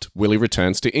craft, Willy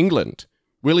returns to England.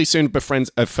 Willy soon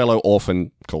befriends a fellow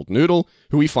orphan called Noodle,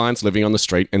 who he finds living on the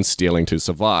street and stealing to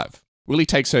survive. Willy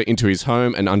takes her into his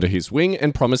home and under his wing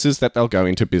and promises that they'll go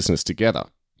into business together.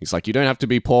 He's like, you don't have to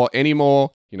be poor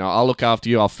anymore. I'll look after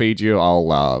you, I'll feed you,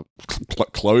 I'll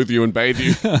clothe you and bathe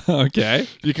you. Okay.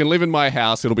 You can live in my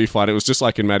house, it'll be fine. It was just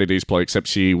like in Matty D's plot, except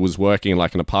she was working in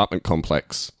an apartment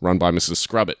complex run by Mrs.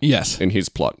 Scrubbit. Yes. In his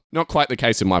plot. Not quite the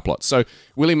case in my plot. So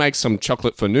Willy makes some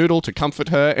chocolate for Noodle to comfort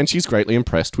her, and she's greatly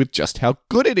impressed with just how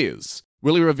good it is.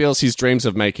 Willy reveals his dreams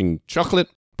of making chocolate,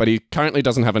 but he currently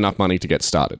doesn't have enough money to get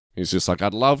started. He's just like,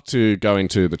 I'd love to go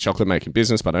into the chocolate making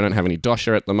business, but I don't have any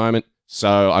dosha at the moment.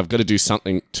 So I've got to do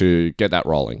something to get that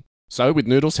rolling. So with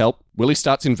Noodle's help, Willy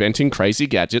starts inventing crazy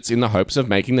gadgets in the hopes of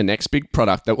making the next big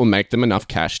product that will make them enough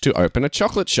cash to open a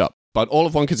chocolate shop. But all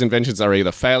of Wonka's inventions are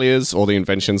either failures or the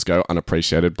inventions go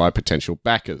unappreciated by potential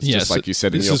backers, Yes, just like you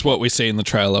said in your... This is what we see in the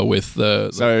trailer with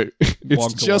the So it's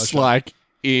Wonka just version. like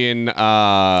in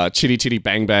Chitty Chitty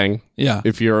Bang Bang. Yeah.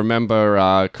 If you remember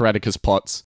Karateka's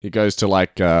plots, he goes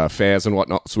to fairs and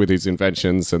whatnot with his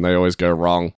inventions and they always go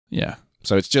wrong. Yeah.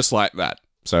 So it's just like that.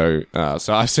 So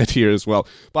I've said here as well.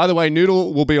 By the way,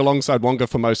 Noodle will be alongside Wonka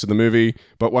for most of the movie,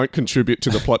 but won't contribute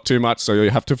to the plot too much, so you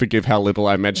have to forgive how little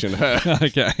I mention her.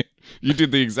 Okay. You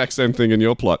did the exact same thing in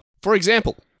your plot. For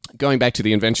example, going back to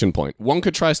the invention point,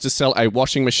 Wonka tries to sell a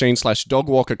washing machine/dog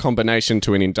walker combination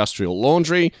to an industrial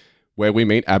laundry, where we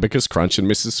meet Abacus Crunch and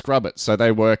Mrs. Scrubbit. So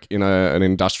they work in an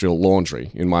industrial laundry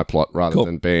in my plot, rather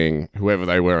than being whoever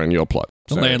they were in your plot.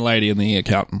 The landlady and the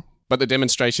accountant. But the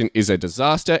demonstration is a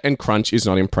disaster, and Crunch is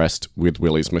not impressed with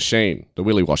Willy's machine, the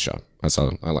Willy washer, as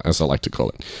I like to call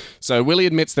it. So Willy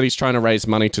admits that he's trying to raise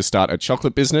money to start a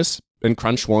chocolate business, and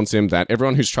Crunch warns him that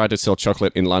everyone who's tried to sell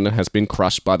chocolate in London has been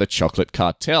crushed by the chocolate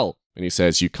cartel. And he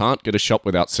says, you can't get a shop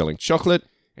without selling chocolate,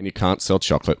 and you can't sell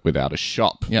chocolate without a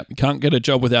shop. Yep. You can't get a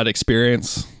job without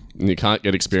experience. And you can't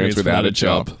get experience without a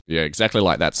job. Yeah, exactly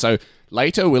like that. So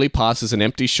later, Willy passes an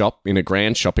empty shop in a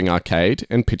grand shopping arcade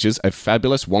and pitches a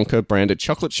fabulous Wonka-branded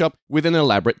chocolate shop with an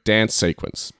elaborate dance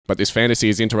sequence. But this fantasy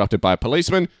is interrupted by a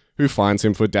policeman who finds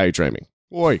him for daydreaming.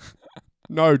 Oi,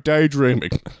 no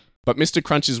daydreaming. But Mr.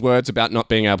 Crunch's words about not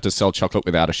being able to sell chocolate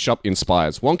without a shop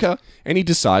inspires Wonka, and he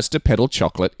decides to peddle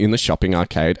chocolate in the shopping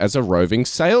arcade as a roving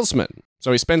salesman.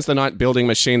 So he spends the night building a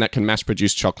machine that can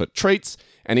mass-produce chocolate treats,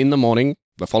 and in the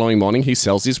following morning, he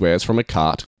sells his wares from a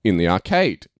cart in the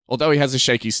arcade. Although he has a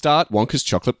shaky start, Wonka's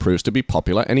chocolate proves to be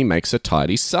popular, and he makes a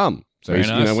tidy sum. So he's,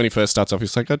 nice. When he first starts off,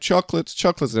 he's like, chocolates,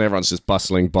 and everyone's just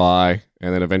bustling by,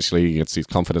 and then eventually he gets his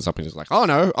confidence up, and he's like, oh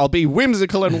no, I'll be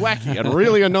whimsical and wacky and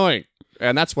really annoying.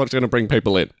 And that's what's going to bring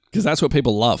people in. Because that's what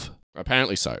people love.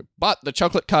 Apparently so. But the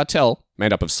chocolate cartel,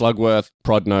 made up of Slugworth,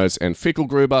 Prodnose, and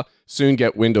Fickelgruber, soon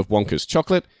get wind of Wonka's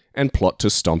chocolate and plot to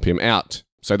stomp him out.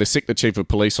 So they sick the chief of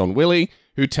police on Willy,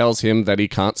 who tells him that he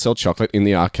can't sell chocolate in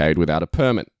the arcade without a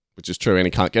permit. Which is true, and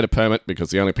he can't get a permit because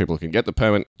the only people who can get the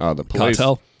permit are the police.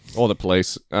 Cartel. Or the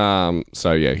police.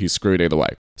 So yeah, he's screwed either way.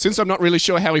 Since I'm not really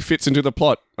sure how he fits into the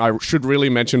plot, I should really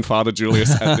mention Father Julius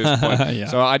at this point. Yeah.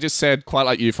 So I just said, quite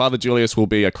like you, Father Julius will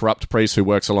be a corrupt priest who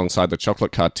works alongside the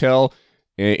chocolate cartel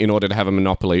in order to have a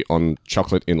monopoly on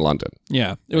chocolate in London.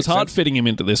 Yeah. It was hard fitting him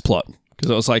into this plot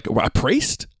because I was like, a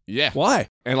priest? Yeah. Why?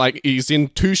 And he's in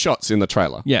 2 shots in the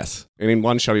trailer. Yes. And in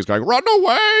one shot he's going, run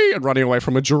away! And running away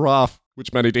from a giraffe.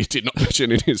 Which Matty D did not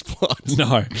mention in his plot.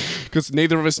 No. Because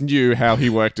neither of us knew how he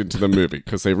worked into the movie,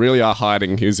 because they really are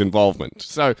hiding his involvement.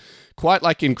 So, quite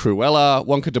like in Cruella,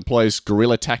 Wonka deploys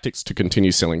guerrilla tactics to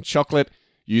continue selling chocolate,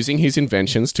 using his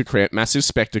inventions to create massive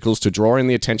spectacles to draw in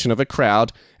the attention of a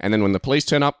crowd, and then when the police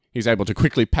turn up, he's able to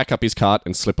quickly pack up his cart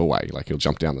and slip away. Like, he'll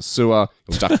jump down the sewer,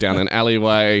 he'll duck down an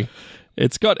alleyway.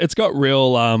 It's got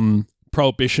real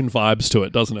prohibition vibes to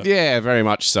it, doesn't it? Yeah, very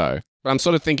much so. But I'm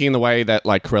sort of thinking in the way that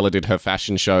Cruella did her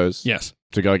fashion shows. Yes.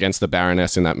 To go against the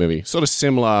Baroness in that movie. Sort of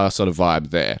similar sort of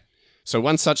vibe there. So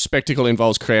one such spectacle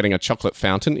involves creating a chocolate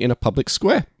fountain in a public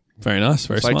square. Very nice,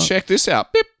 very smart. Like, check this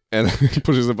out. Beep. And he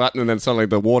pushes a button and then suddenly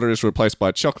the water is replaced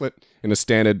by chocolate in a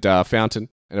standard fountain.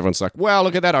 And everyone's like, wow,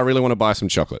 look at that. I really want to buy some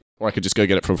chocolate. Or I could just go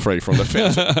get it for free from the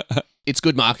fountain. It's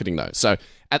good marketing though. So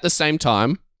at the same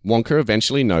time, Wonka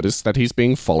eventually noticed that he's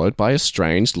being followed by a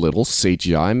strange little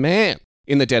CGI man.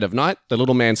 In the dead of night, the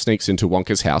little man sneaks into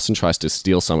Wonka's house and tries to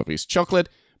steal some of his chocolate,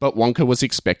 but Wonka was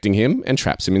expecting him and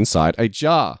traps him inside a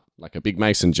jar, like a big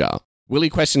mason jar. Willy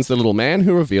questions the little man,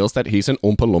 who reveals that he's an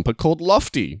Oompa Loompa called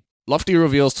Lofty. Lofty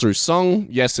reveals through song,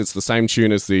 yes, it's the same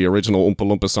tune as the original Oompa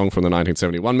Loompa song from the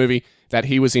 1971 movie, that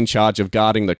he was in charge of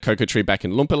guarding the cocoa tree back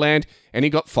in Loompa Land, and he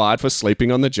got fired for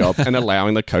sleeping on the job and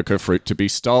allowing the cocoa fruit to be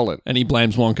stolen. And he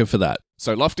blames Wonka for that.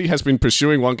 So Lofty has been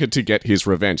pursuing Wonka to get his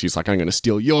revenge. He's like, I'm going to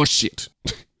steal your shit.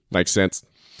 Makes sense.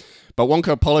 But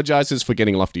Wonka apologizes for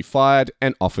getting Lofty fired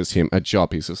and offers him a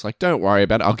job. He's just like, don't worry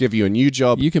about it. I'll give you a new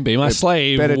job. You can be my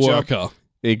slave worker. Job.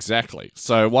 Exactly.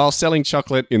 So while selling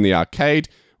chocolate in the arcade,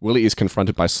 Willy is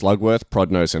confronted by Slugworth,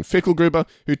 Prodnose, and Fickelgruber,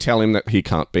 who tell him that he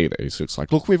can't be there. He's just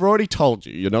like, look, we've already told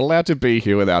you. You're not allowed to be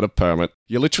here without a permit.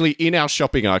 You're literally in our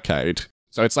shopping arcade.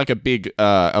 So it's like a big,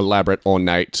 elaborate,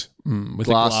 ornate, with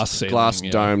glass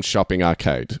domed shopping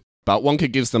arcade. But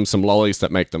Wonka gives them some lollies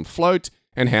that make them float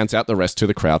and hands out the rest to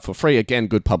the crowd for free. Again,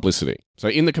 good publicity. So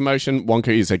in the commotion, Wonka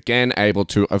is again able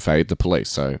to evade the police.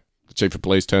 So the chief of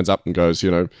police turns up and goes,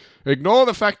 ignore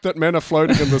the fact that men are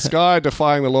floating in the sky,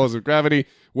 defying the laws of gravity.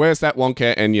 Where's that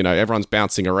Wonka? And, everyone's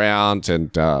bouncing around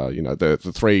and,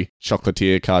 the 3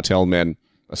 chocolatier cartel men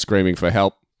are screaming for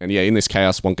help. And yeah, in this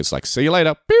chaos, Wonka's like, see you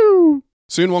later. Pew!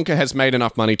 Soon Wonka has made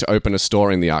enough money to open a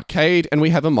store in the arcade, and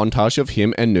we have a montage of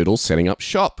him and Noodles setting up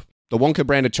shop. The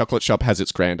Wonka-branded chocolate shop has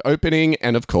its grand opening,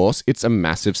 and of course, it's a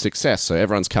massive success. So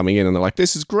everyone's coming in and they're like,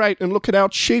 this is great, and look at how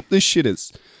cheap this shit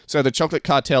is. So the chocolate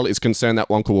cartel is concerned that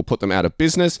Wonka will put them out of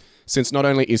business, since not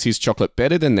only is his chocolate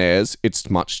better than theirs, it's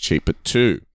much cheaper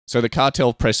too. So the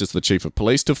cartel presses the chief of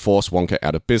police to force Wonka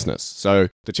out of business. So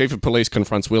the chief of police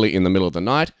confronts Willy in the middle of the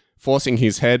night, forcing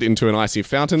his head into an icy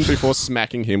fountain before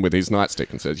smacking him with his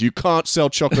nightstick and says, you can't sell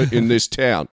chocolate in this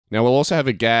town. Now, we'll also have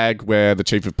a gag where the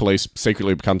chief of police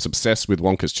secretly becomes obsessed with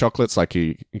Wonka's chocolates. Like,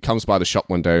 he comes by the shop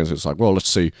one day and is like, well, let's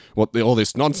see what all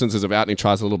this nonsense is about. And he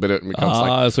tries a little bit of it and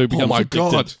becomes so he becomes oh my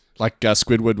addicted. God. Like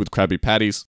Squidward with Krabby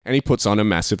Patties. And he puts on a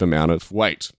massive amount of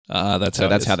weight. That's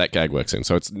how that gag works in.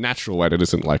 So it's natural weight. It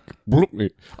isn't like... Bloop.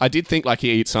 I did think like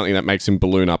he eats something that makes him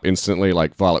balloon up instantly,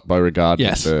 like Violet Beauregard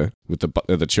with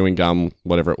the chewing gum,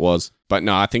 whatever it was. But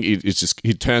no, I think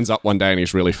he turns up one day and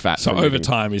he's really fat. So over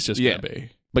time, he's just going to be...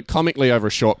 But comically over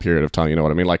a short period of time, you know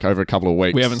what I mean? Like over a couple of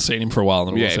weeks. We haven't seen him for a while.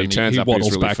 And he turns up and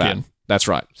he's really fat. That's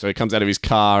right. So he comes out of his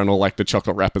car and all like the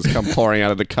chocolate wrappers come pouring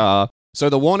out of the car. So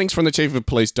the warnings from the chief of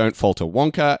police don't falter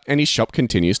Wonka, and his shop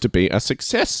continues to be a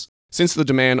success. Since the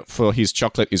demand for his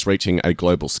chocolate is reaching a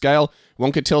global scale,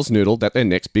 Wonka tells Noodle that their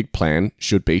next big plan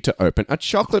should be to open a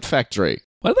chocolate factory.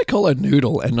 Why do they call her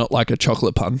Noodle and not like a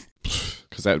chocolate pun?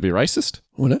 Because that would be racist.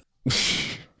 Wouldn't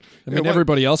it? I mean,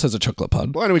 everybody else has a chocolate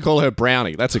pun. Why don't we call her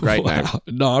Brownie? That's a great name.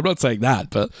 No, I'm not saying that,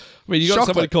 but I mean, you got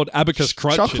somebody called Abacus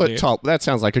Crunch. Chocolate Top. That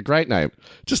sounds like a great name.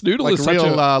 Just Noodle like is such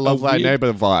real, a Love Thy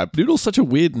Neighbour vibe. Noodle's such a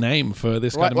weird name for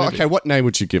this kind of movie. Okay, what name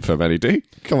would you give her, Matty D?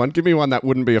 Come on, give me one that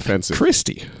wouldn't be offensive.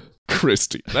 Christy.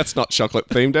 Christy. That's not chocolate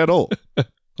themed at all.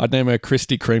 I'd name her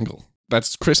Christy Kringle.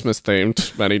 That's Christmas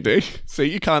themed, Matty D. See,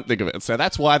 you can't think of it. So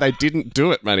that's why they didn't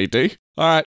do it, Matty D.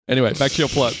 All right. Anyway, back to your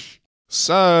plot.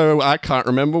 So I can't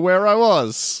remember where I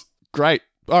was. Great.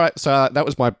 All right, so that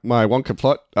was my Wonka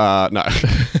plot. No.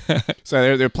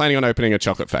 So they're planning on opening a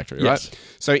chocolate factory, right? Yes.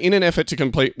 So in an effort to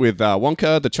compete with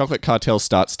Wonka, the chocolate cartel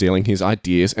starts stealing his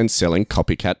ideas and selling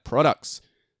copycat products.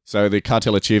 So the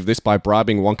cartel achieved this by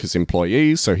bribing Wonka's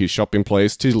employees, so his shop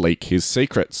employees, to leak his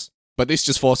secrets. But this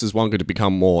just forces Wonka to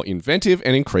become more inventive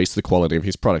and increase the quality of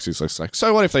his products. He's just like,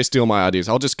 so what if they steal my ideas?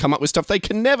 I'll just come up with stuff they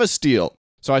can never steal.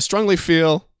 So I strongly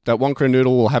feel that Wonka and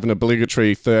Noodle will have an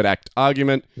obligatory third act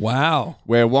argument. Wow.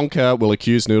 Where Wonka will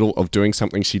accuse Noodle of doing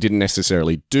something she didn't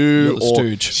necessarily do. Or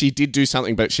stooge. She did do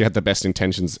something, but she had the best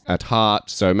intentions at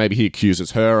heart. So maybe he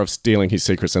accuses her of stealing his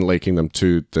secrets and leaking them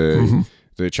to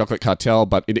the chocolate cartel,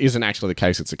 but it isn't actually the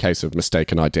case. It's a case of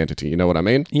mistaken identity. You know what I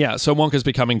mean? Yeah, so Wonka's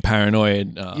becoming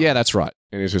paranoid. Yeah, that's right.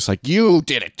 And he's just like, you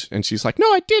did it. And she's like, no,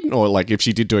 I didn't. Or like, if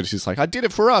she did do it, she's like, I did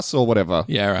it for us or whatever.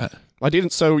 Yeah, right. I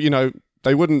didn't, so,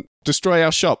 they wouldn't destroy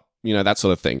our shop. That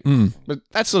sort of thing. But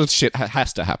that sort of shit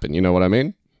has to happen. You know what I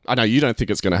mean? I know you don't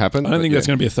think it's going to happen. I don't think there's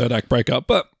going to be a third act breakup,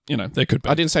 but, there could be.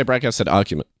 I didn't say breakup, I said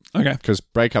argument. Okay. Because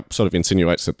breakup sort of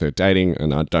insinuates that they're dating,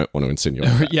 and I don't want to insinuate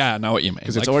that. Yeah, I know what you mean.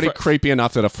 Because it's already creepy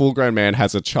enough that a full-grown man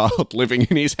has a child living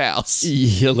in his house.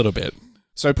 Yeah, a little bit.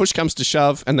 So push comes to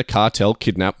shove, and the cartel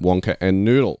kidnap Wonka and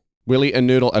Noodle. Willy and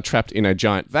Noodle are trapped in a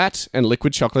giant vat, and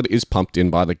liquid chocolate is pumped in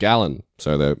by the gallon.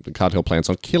 So the cartel plans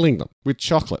on killing them with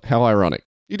chocolate. How ironic.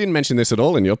 You didn't mention this at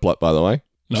all in your plot, by the way.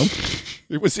 No.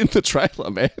 It was in the trailer,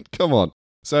 man. Come on.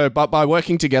 So, but by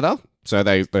working together, so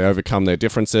they overcome their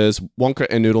differences, Wonka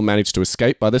and Noodle manage to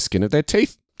escape by the skin of their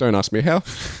teeth. Don't ask me how.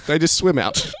 They just swim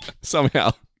out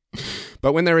somehow.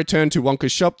 But when they return to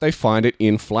Wonka's shop, they find it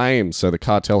in flames. So the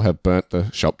cartel have burnt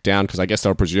the shop down because I guess they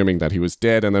were presuming that he was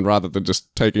dead. And then rather than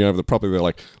just taking over the property, they're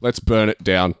like, let's burn it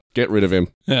down. Get rid of him.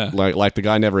 Yeah. Like the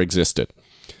guy never existed.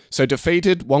 So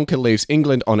defeated, Wonka leaves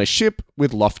England on a ship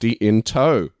with Lofty in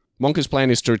tow. Wonka's plan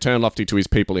is to return Lofty to his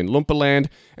people in Loompa Land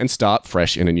and start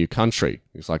fresh in a new country.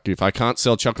 He's like, if I can't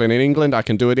sell chocolate in England, I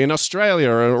can do it in Australia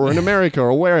or in America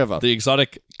or wherever. The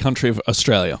exotic country of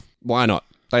Australia. Why not?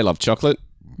 They love chocolate.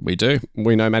 We do.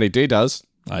 We know Matty D does.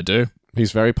 I do.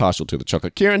 He's very partial to the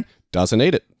chocolate. Kieran doesn't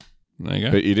eat it. There you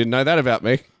go. But you didn't know that about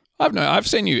me. I've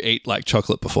seen you eat like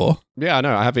chocolate before. Yeah, I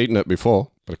know. I have eaten it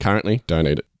before, but currently don't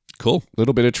eat it. Cool.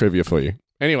 Little bit of trivia for you.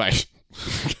 Anyway.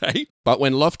 Okay. But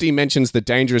when Lofty mentions the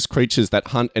dangerous creatures that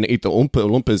hunt and eat the Oompa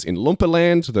Loompas in Loompa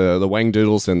Land, the Wang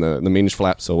Doodles and the Minge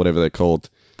Flaps or whatever they're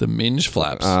called. The Minge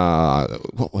Flaps?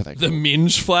 What were they called? The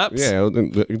Minge Flaps? Yeah,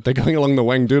 they're going along the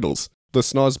Wang Doodles. The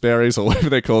Snozberries or whatever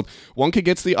they're called. Wonka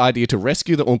gets the idea to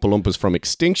rescue the Oompa Loompas from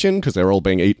extinction because they're all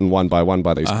being eaten one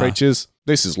by these creatures.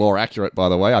 This is lore accurate, by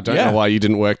the way. I don't know why you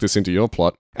didn't work this into your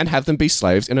plot. And have them be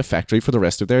slaves in a factory for the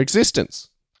rest of their existence.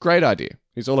 Great idea.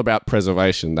 He's all about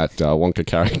preservation, that Wonka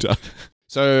character.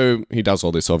 So he does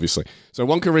all this, obviously. So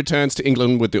Wonka returns to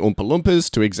England with the Oompa Loompas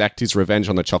to exact his revenge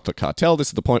on the chocolate cartel. This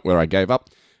is the point where I gave up.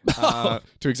 To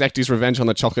exact his revenge on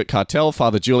the chocolate cartel,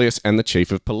 Father Julius, and the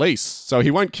chief of police. So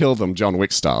he won't kill them John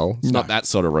Wick style. It's not that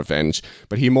sort of revenge.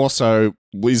 But he more so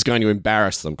is going to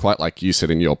embarrass them, quite like you said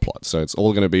in your plot. So it's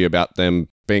all going to be about them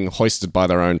being hoisted by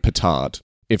their own petard,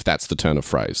 if that's the turn of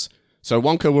phrase. So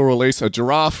Wonka will release a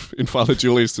giraffe in Father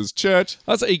Julius's church.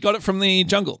 Oh, so he got it from the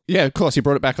jungle. Yeah, of course. He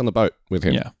brought it back on the boat with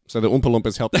him. Yeah. So the Oompa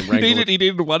Loompas helped him wrangle it. He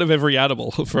needed one of every animal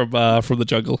from the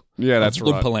jungle. Yeah, that's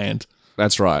right. Loompa Land.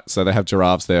 That's right. So they have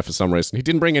giraffes there for some reason. He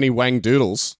didn't bring any Wang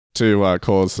Doodles to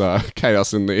cause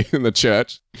chaos in the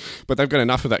church, but they've got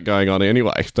enough of that going on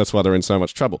anyway. That's why they're in so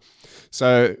much trouble.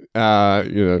 So,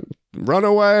 run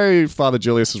away. Father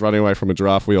Julius is running away from a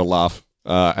giraffe. We all laugh.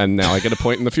 And now I get a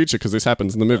point in the future because this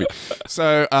happens in the movie.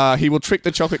 So he will trick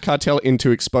the chocolate cartel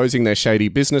into exposing their shady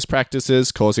business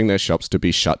practices, causing their shops to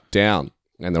be shut down.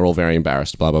 And they're all very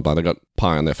embarrassed, blah, blah, blah. They got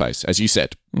pie on their face, as you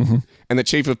said. Mm-hmm. And the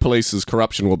chief of police's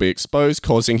corruption will be exposed,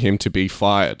 causing him to be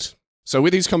fired. So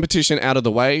with his competition out of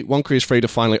the way, Wonka is free to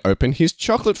finally open his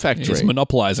chocolate factory. He's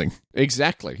monopolizing.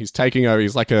 Exactly. He's taking over.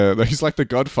 He's like the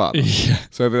Godfather. Yeah.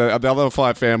 So the other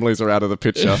 5 families are out of the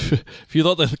picture. If you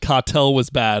thought the cartel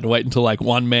was bad, wait until like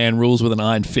one man rules with an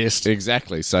iron fist.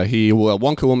 Exactly. So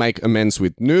Wonka will make amends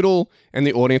with Noodle, and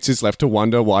the audience is left to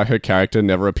wonder why her character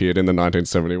never appeared in the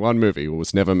 1971 movie or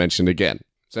was never mentioned again.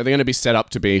 So they're going to be set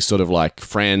up to be sort of like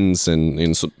friends and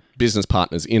business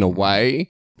partners in a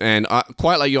way. And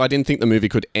quite like you, I didn't think the movie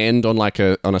could end on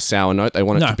a sour note. They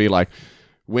want it to be like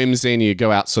whimsy, and you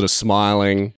go out sort of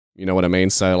smiling. You know what I mean?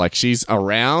 So like she's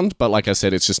around, but like I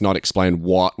said, it's just not explained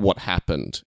what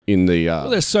happened in the.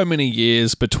 Well, there's so many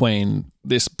years between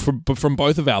this from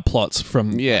both of our plots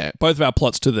both of our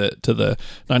plots to the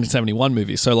 1971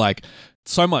 movie. So like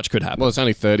so much could happen. Well, it's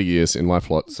only 30 years in my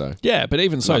plot, so yeah, but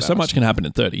even so much can happen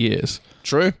in 30 years.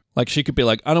 True. Like she could be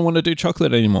like, I don't want to do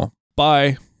chocolate anymore.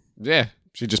 Bye. Yeah.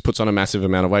 She just puts on a massive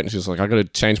amount of weight and she's like, I got to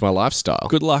change my lifestyle.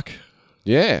 Good luck.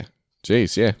 Yeah.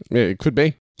 Jeez, yeah. Yeah, it could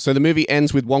be. So the movie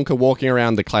ends with Wonka walking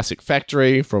around the classic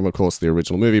factory from, of course, the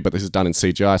original movie, but this is done in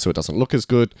CGI, so it doesn't look as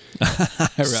good.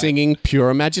 Right. Singing Pure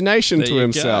Imagination to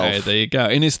himself. There you go.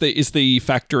 And is the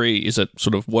factory, is it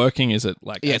sort of working? Is it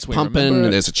like... Yeah, it's pumping.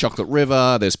 There's a chocolate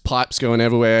river. There's pipes going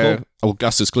everywhere. Cool.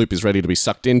 Augustus Gloop is ready to be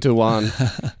sucked into one.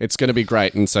 It's going to be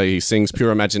great. And so he sings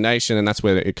Pure Imagination, and that's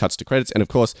where it cuts to credits. And, of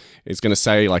course, it's going to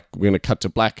say, like, we're going to cut to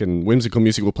black, and whimsical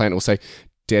music will play, and it will say...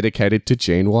 dedicated to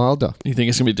Gene Wilder. You think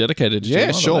it's going to be dedicated to Gene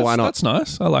Wilder? Yeah, sure, why not? That's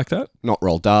nice. I like that. Not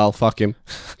Roald Dahl, fuck him.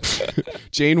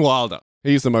 Gene Wilder.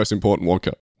 He's the most important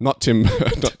Wonka. Not Tim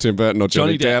Burton or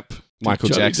Johnny Depp. Michael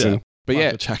Jackson. Depp. But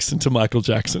Michael Jackson to Michael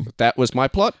Jackson. That was my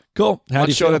plot. Cool.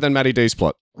 Much shorter than Matty D's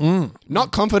plot.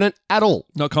 Not confident at all.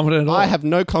 Not confident at all. I have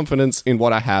no confidence in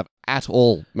what I have at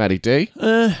all, Matty D.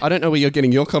 I don't know where you're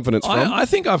getting your confidence from. I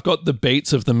think I've got the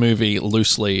beats of the movie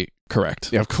loosely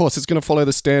correct. Yeah, of course. It's going to follow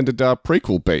the standard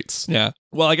prequel beats. Yeah.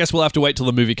 Well, I guess we'll have to wait till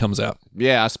the movie comes out.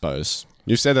 Yeah, I suppose.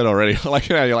 You've said that already. You're like,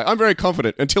 I'm very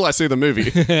confident until I see the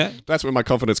movie. That's when my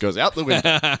confidence goes out the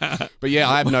window. But yeah,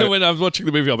 I have no... When I'm watching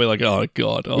the movie, I'll be like, oh,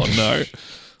 God, oh, no.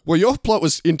 Well, your plot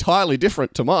was entirely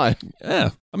different to mine. Yeah.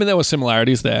 I mean, there were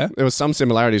similarities there. There were some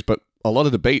similarities, but a lot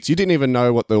of the beats, you didn't even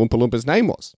know what the Oompa Loompa's name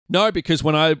was. No, because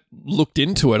when I looked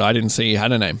into it, I didn't see he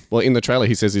had a name. Well, in the trailer,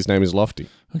 he says his name is Lofty.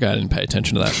 Okay, I didn't pay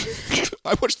attention to that.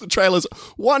 I watched the trailers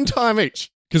one time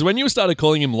each. Because when you started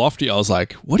calling him Lofty, I was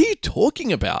like, what are you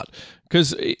talking about?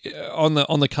 Because on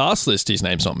the cast list, his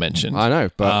name's not mentioned. I know,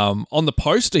 but... on the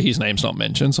poster, his name's not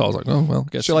mentioned, so I was like, oh, well,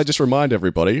 guess... Shall I just remind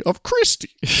everybody of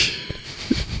Christy?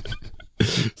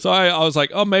 So I was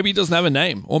like, oh, maybe he doesn't have a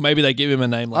name. Or maybe they give him a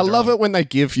name later I love it when they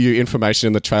give you information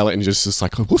in the trailer and you're just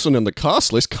like, it wasn't in the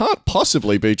cast list. Can't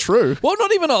possibly be true. Well,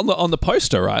 not even on the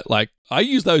poster, right? Like, I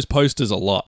use those posters a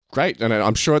lot. Great, and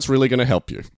I'm sure it's really going to help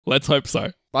you. Let's hope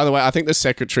so. By the way, I think the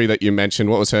secretary that you mentioned,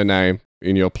 what was her name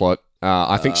in your plot?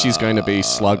 I think she's going to be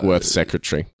Slugworth's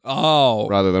secretary. Oh.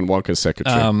 Rather than Wonka's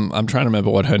secretary. I'm trying to remember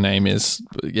what her name is.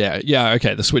 Yeah,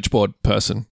 okay, the switchboard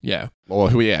person. Yeah. Or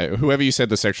whoever you said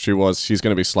the secretary was, she's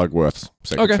going to be Slugworth's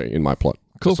secretary in my plot.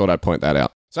 Cool. Just thought I'd point that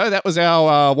out. So that was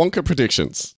our Wonka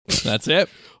predictions. That's it.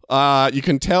 You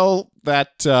can tell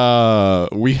that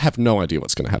we have no idea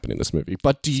what's going to happen in this movie.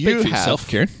 But do you have... Speak for yourself,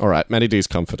 Kieran. All right, Matty D's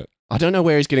confident. I don't know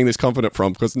where he's getting this confident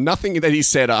from because nothing that he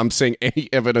said I'm seeing any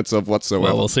evidence of whatsoever.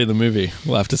 Well, we'll see the movie.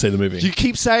 We'll have to see the movie. You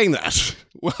keep saying that.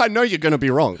 Well, I know you're going to be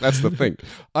wrong. That's the thing.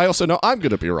 I also know I'm going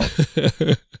to be wrong.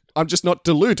 I'm just not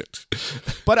deluded.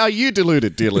 But are you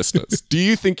deluded, dear listeners? Do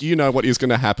you think you know what is going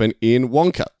to happen in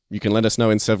Wonka? You can let us know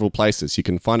in several places. You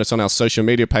can find us on our social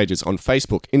media pages on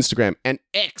Facebook, Instagram, and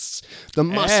X. The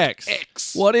Musk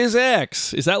X. What is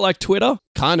X? Is that like Twitter?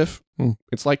 Kind of.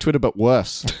 It's like Twitter, but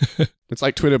worse. It's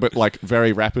like Twitter, but like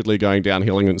very rapidly going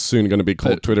downhill and it's soon going to be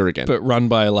called Twitter again. But run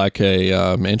by like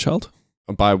a man-child?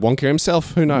 By Wonka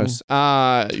himself, who knows?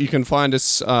 You can find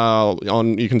us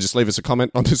you can just leave us a comment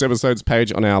on this episode's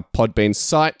page on our Podbean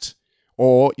site,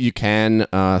 or you can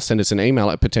send us an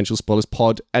email at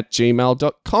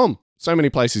potentialspoilerspod@gmail.com. So many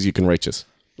places you can reach us.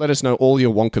 Let us know all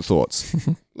your Wonka thoughts.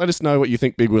 Let us know what you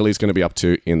think Big Willy's going to be up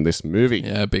to in this movie.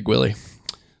 Yeah, Big Willy.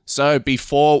 So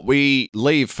before we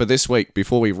leave for this week,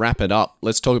 before we wrap it up,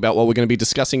 let's talk about what we're going to be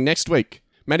discussing next week.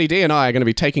 Matty D and I are going to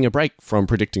be taking a break from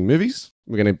predicting movies.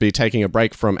 We're going to be taking a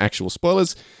break from actual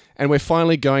spoilers. And we're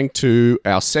finally going to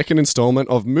our second installment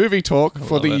of Movie Talk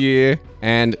for the year.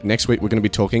 And next week, we're going to be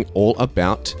talking all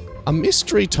about a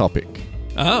mystery topic.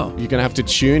 Oh. You're going to have to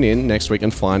tune in next week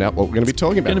and find out what we're going to be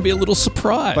talking about. Going to be a little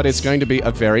surprise. But it's going to be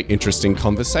a very interesting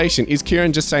conversation. Is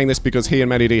Kieran just saying this because he and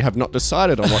Matty D have not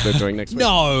decided on what they're doing next week?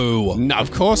 No. No,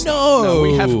 of course No.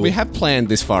 not. We have planned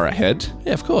this far ahead.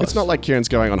 Yeah, of course. It's not like Kieran's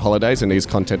going on holidays and needs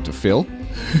content to fill.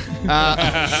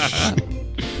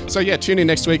 So yeah, tune in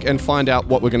next week and find out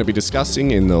what we're going to be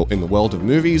discussing in the world of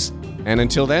movies. And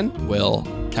until then, we'll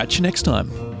catch you next time.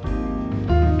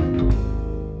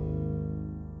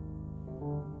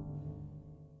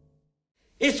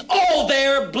 It's all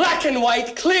there, black and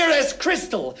white, clear as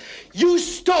crystal. You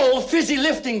stole fizzy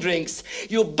lifting drinks.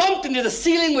 You bumped into the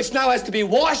ceiling, which now has to be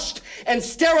washed and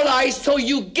sterilized, so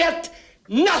you get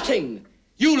nothing.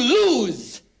 You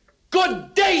lose.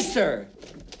 Good day, sir.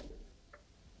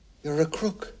 You're a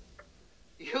crook.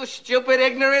 You stupid,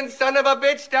 ignorant son of a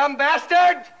bitch, dumb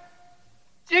bastard!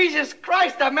 Jesus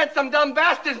Christ, I've met some dumb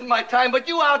bastards in my time, but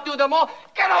you outdo them all.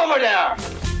 Get over there!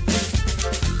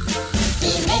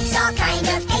 He makes all kinds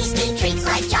of tasty treats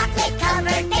like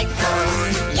chocolate-covered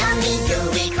pickles, yummy,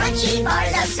 gooey, crunchy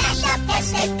bars of smashed-up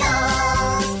testicles.